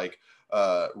in like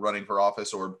running for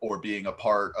office or being a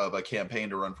part of a campaign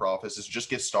to run for office is just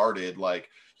get started, like,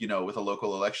 you know, with a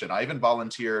local election. I even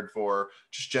volunteered for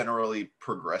just generally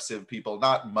progressive people,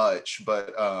 not much,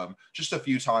 but just a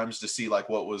few times to see like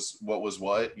what was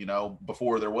what, you know,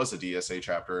 before there was a DSA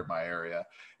chapter in my area,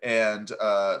 and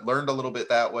learned a little bit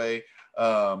that way.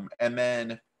 And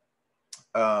then,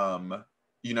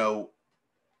 you know,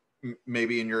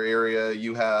 maybe in your area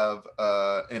you have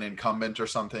an incumbent or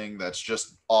something that's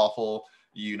just awful,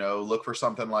 you know, look for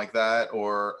something like that.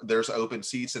 Or there's open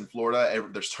seats in Florida.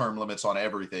 There's term limits on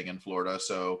everything in Florida.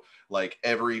 So like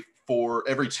every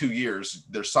 2 years,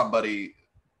 there's somebody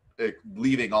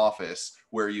leaving office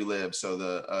where you live. So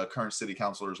the current city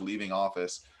councilor is leaving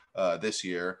office this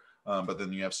year. But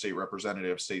then you have state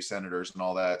representatives, state senators, and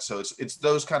all that. So it's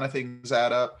those kind of things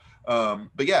add up.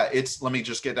 But yeah, let me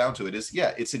just get down to it.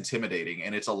 It's intimidating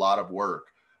and it's a lot of work.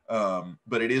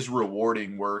 But it is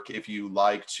rewarding work if you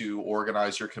like to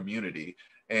organize your community.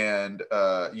 And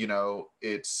you know,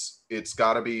 it's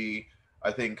got to be,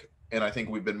 I think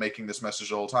we've been making this message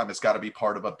the whole time, it's got to be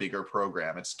part of a bigger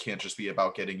program. It can't just be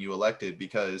about getting you elected,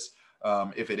 because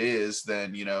if it is,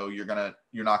 then, you know, you're not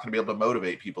gonna be able to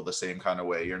motivate people the same kind of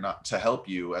way. You're not to help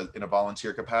you in a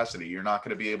volunteer capacity. You're not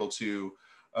going to be able to,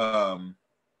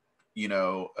 you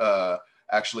know,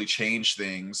 actually change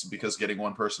things, because getting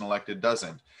one person elected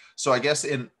doesn't. So I guess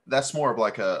that's more of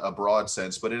like a broad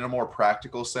sense, but in a more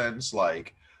practical sense,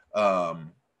 like to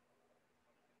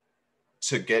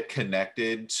get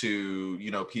connected to,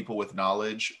 you know, people with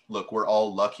knowledge. Look, we're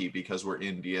all lucky because we're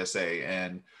in DSA,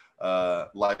 and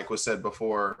like was said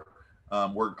before,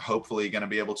 we're hopefully going to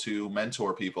be able to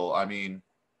mentor people. I mean,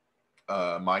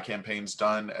 my campaign's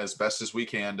done as best as we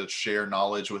can to share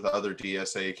knowledge with other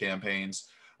DSA campaigns,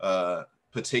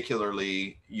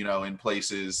 particularly, you know, in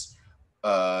places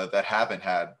that haven't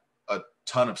had a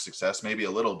ton of success, maybe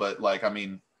a little, but like, I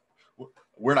mean,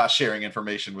 we're not sharing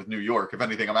information with New York. If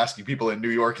anything, I'm asking people in New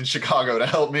York and Chicago to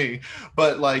help me.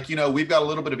 But like, you know, we've got a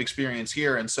little bit of experience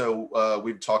here. And so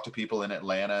we've talked to people in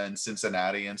Atlanta and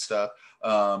Cincinnati and stuff.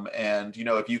 And, you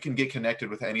know, if you can get connected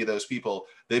with any of those people,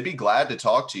 they'd be glad to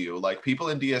talk to you. Like, people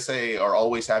in DSA are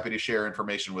always happy to share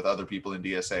information with other people in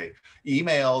DSA.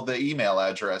 Email the email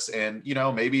address, and, you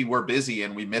know, maybe we're busy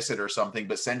and we miss it or something,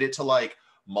 but send it to like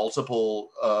multiple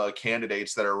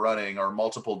candidates that are running, or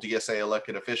multiple DSA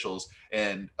elected officials,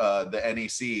 and the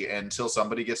NEC, until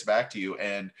somebody gets back to you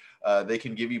and they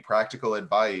can give you practical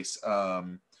advice.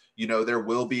 You know, there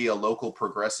will be a local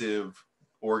progressive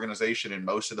organization in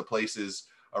most of the places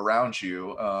around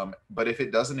you, but if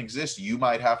it doesn't exist, you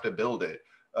might have to build it.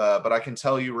 But I can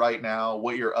tell you right now,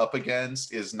 what you're up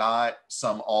against is not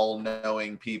some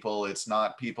all-knowing people. It's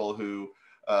not people who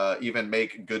even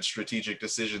make good strategic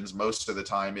decisions most of the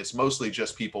time. It's mostly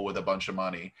just people with a bunch of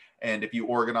money. And if you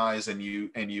organize and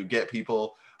you get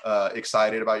people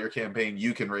excited about your campaign,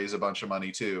 you can raise a bunch of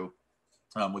money too,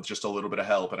 with just a little bit of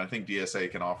help. And I think DSA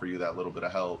can offer you that little bit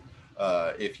of help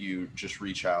if you just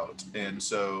reach out. And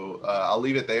so I'll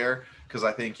leave it there, because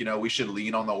I think, you know, we should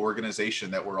lean on the organization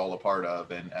that we're all a part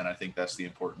of. And I think that's the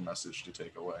important message to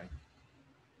take away.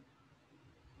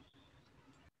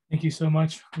 Thank you so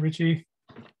much, Richie.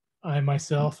 I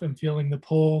myself am feeling the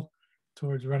pull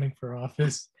towards running for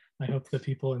office. I hope the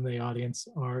people in the audience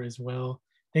are as well.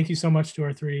 Thank you so much to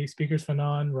our three speakers,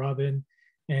 Fainan, Robin,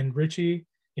 and Richie.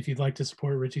 If you'd like to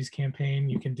support Richie's campaign,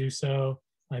 you can do so.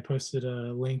 I posted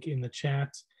a link in the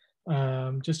chat.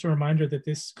 Just a reminder that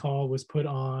this call was put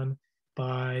on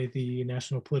by the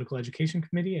National Political Education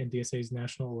Committee and DSA's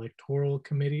National Electoral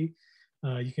Committee.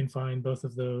 You can find both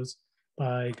of those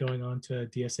by going on to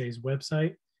DSA's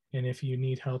website. And if you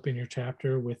need help in your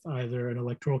chapter with either an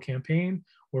electoral campaign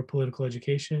or political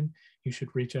education, you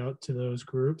should reach out to those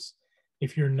groups.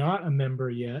 If you're not a member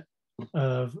yet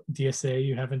of DSA,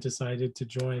 you haven't decided to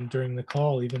join during the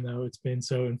call, even though it's been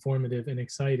so informative and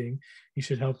exciting, you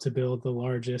should help to build the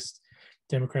largest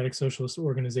democratic socialist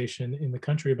organization in the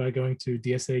country by going to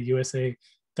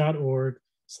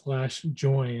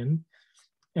dsausa.org/join.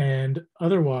 And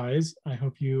otherwise, I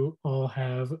hope you all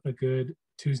have a good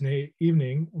Tuesday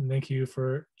evening, and thank you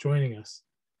for joining us.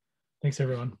 Thanks,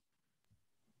 everyone.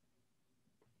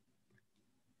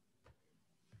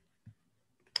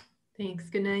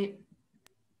 Thanks. Good night.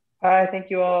 Bye.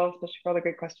 Thank you all, especially for all the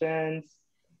great questions.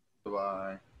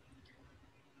 Bye.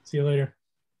 See you later.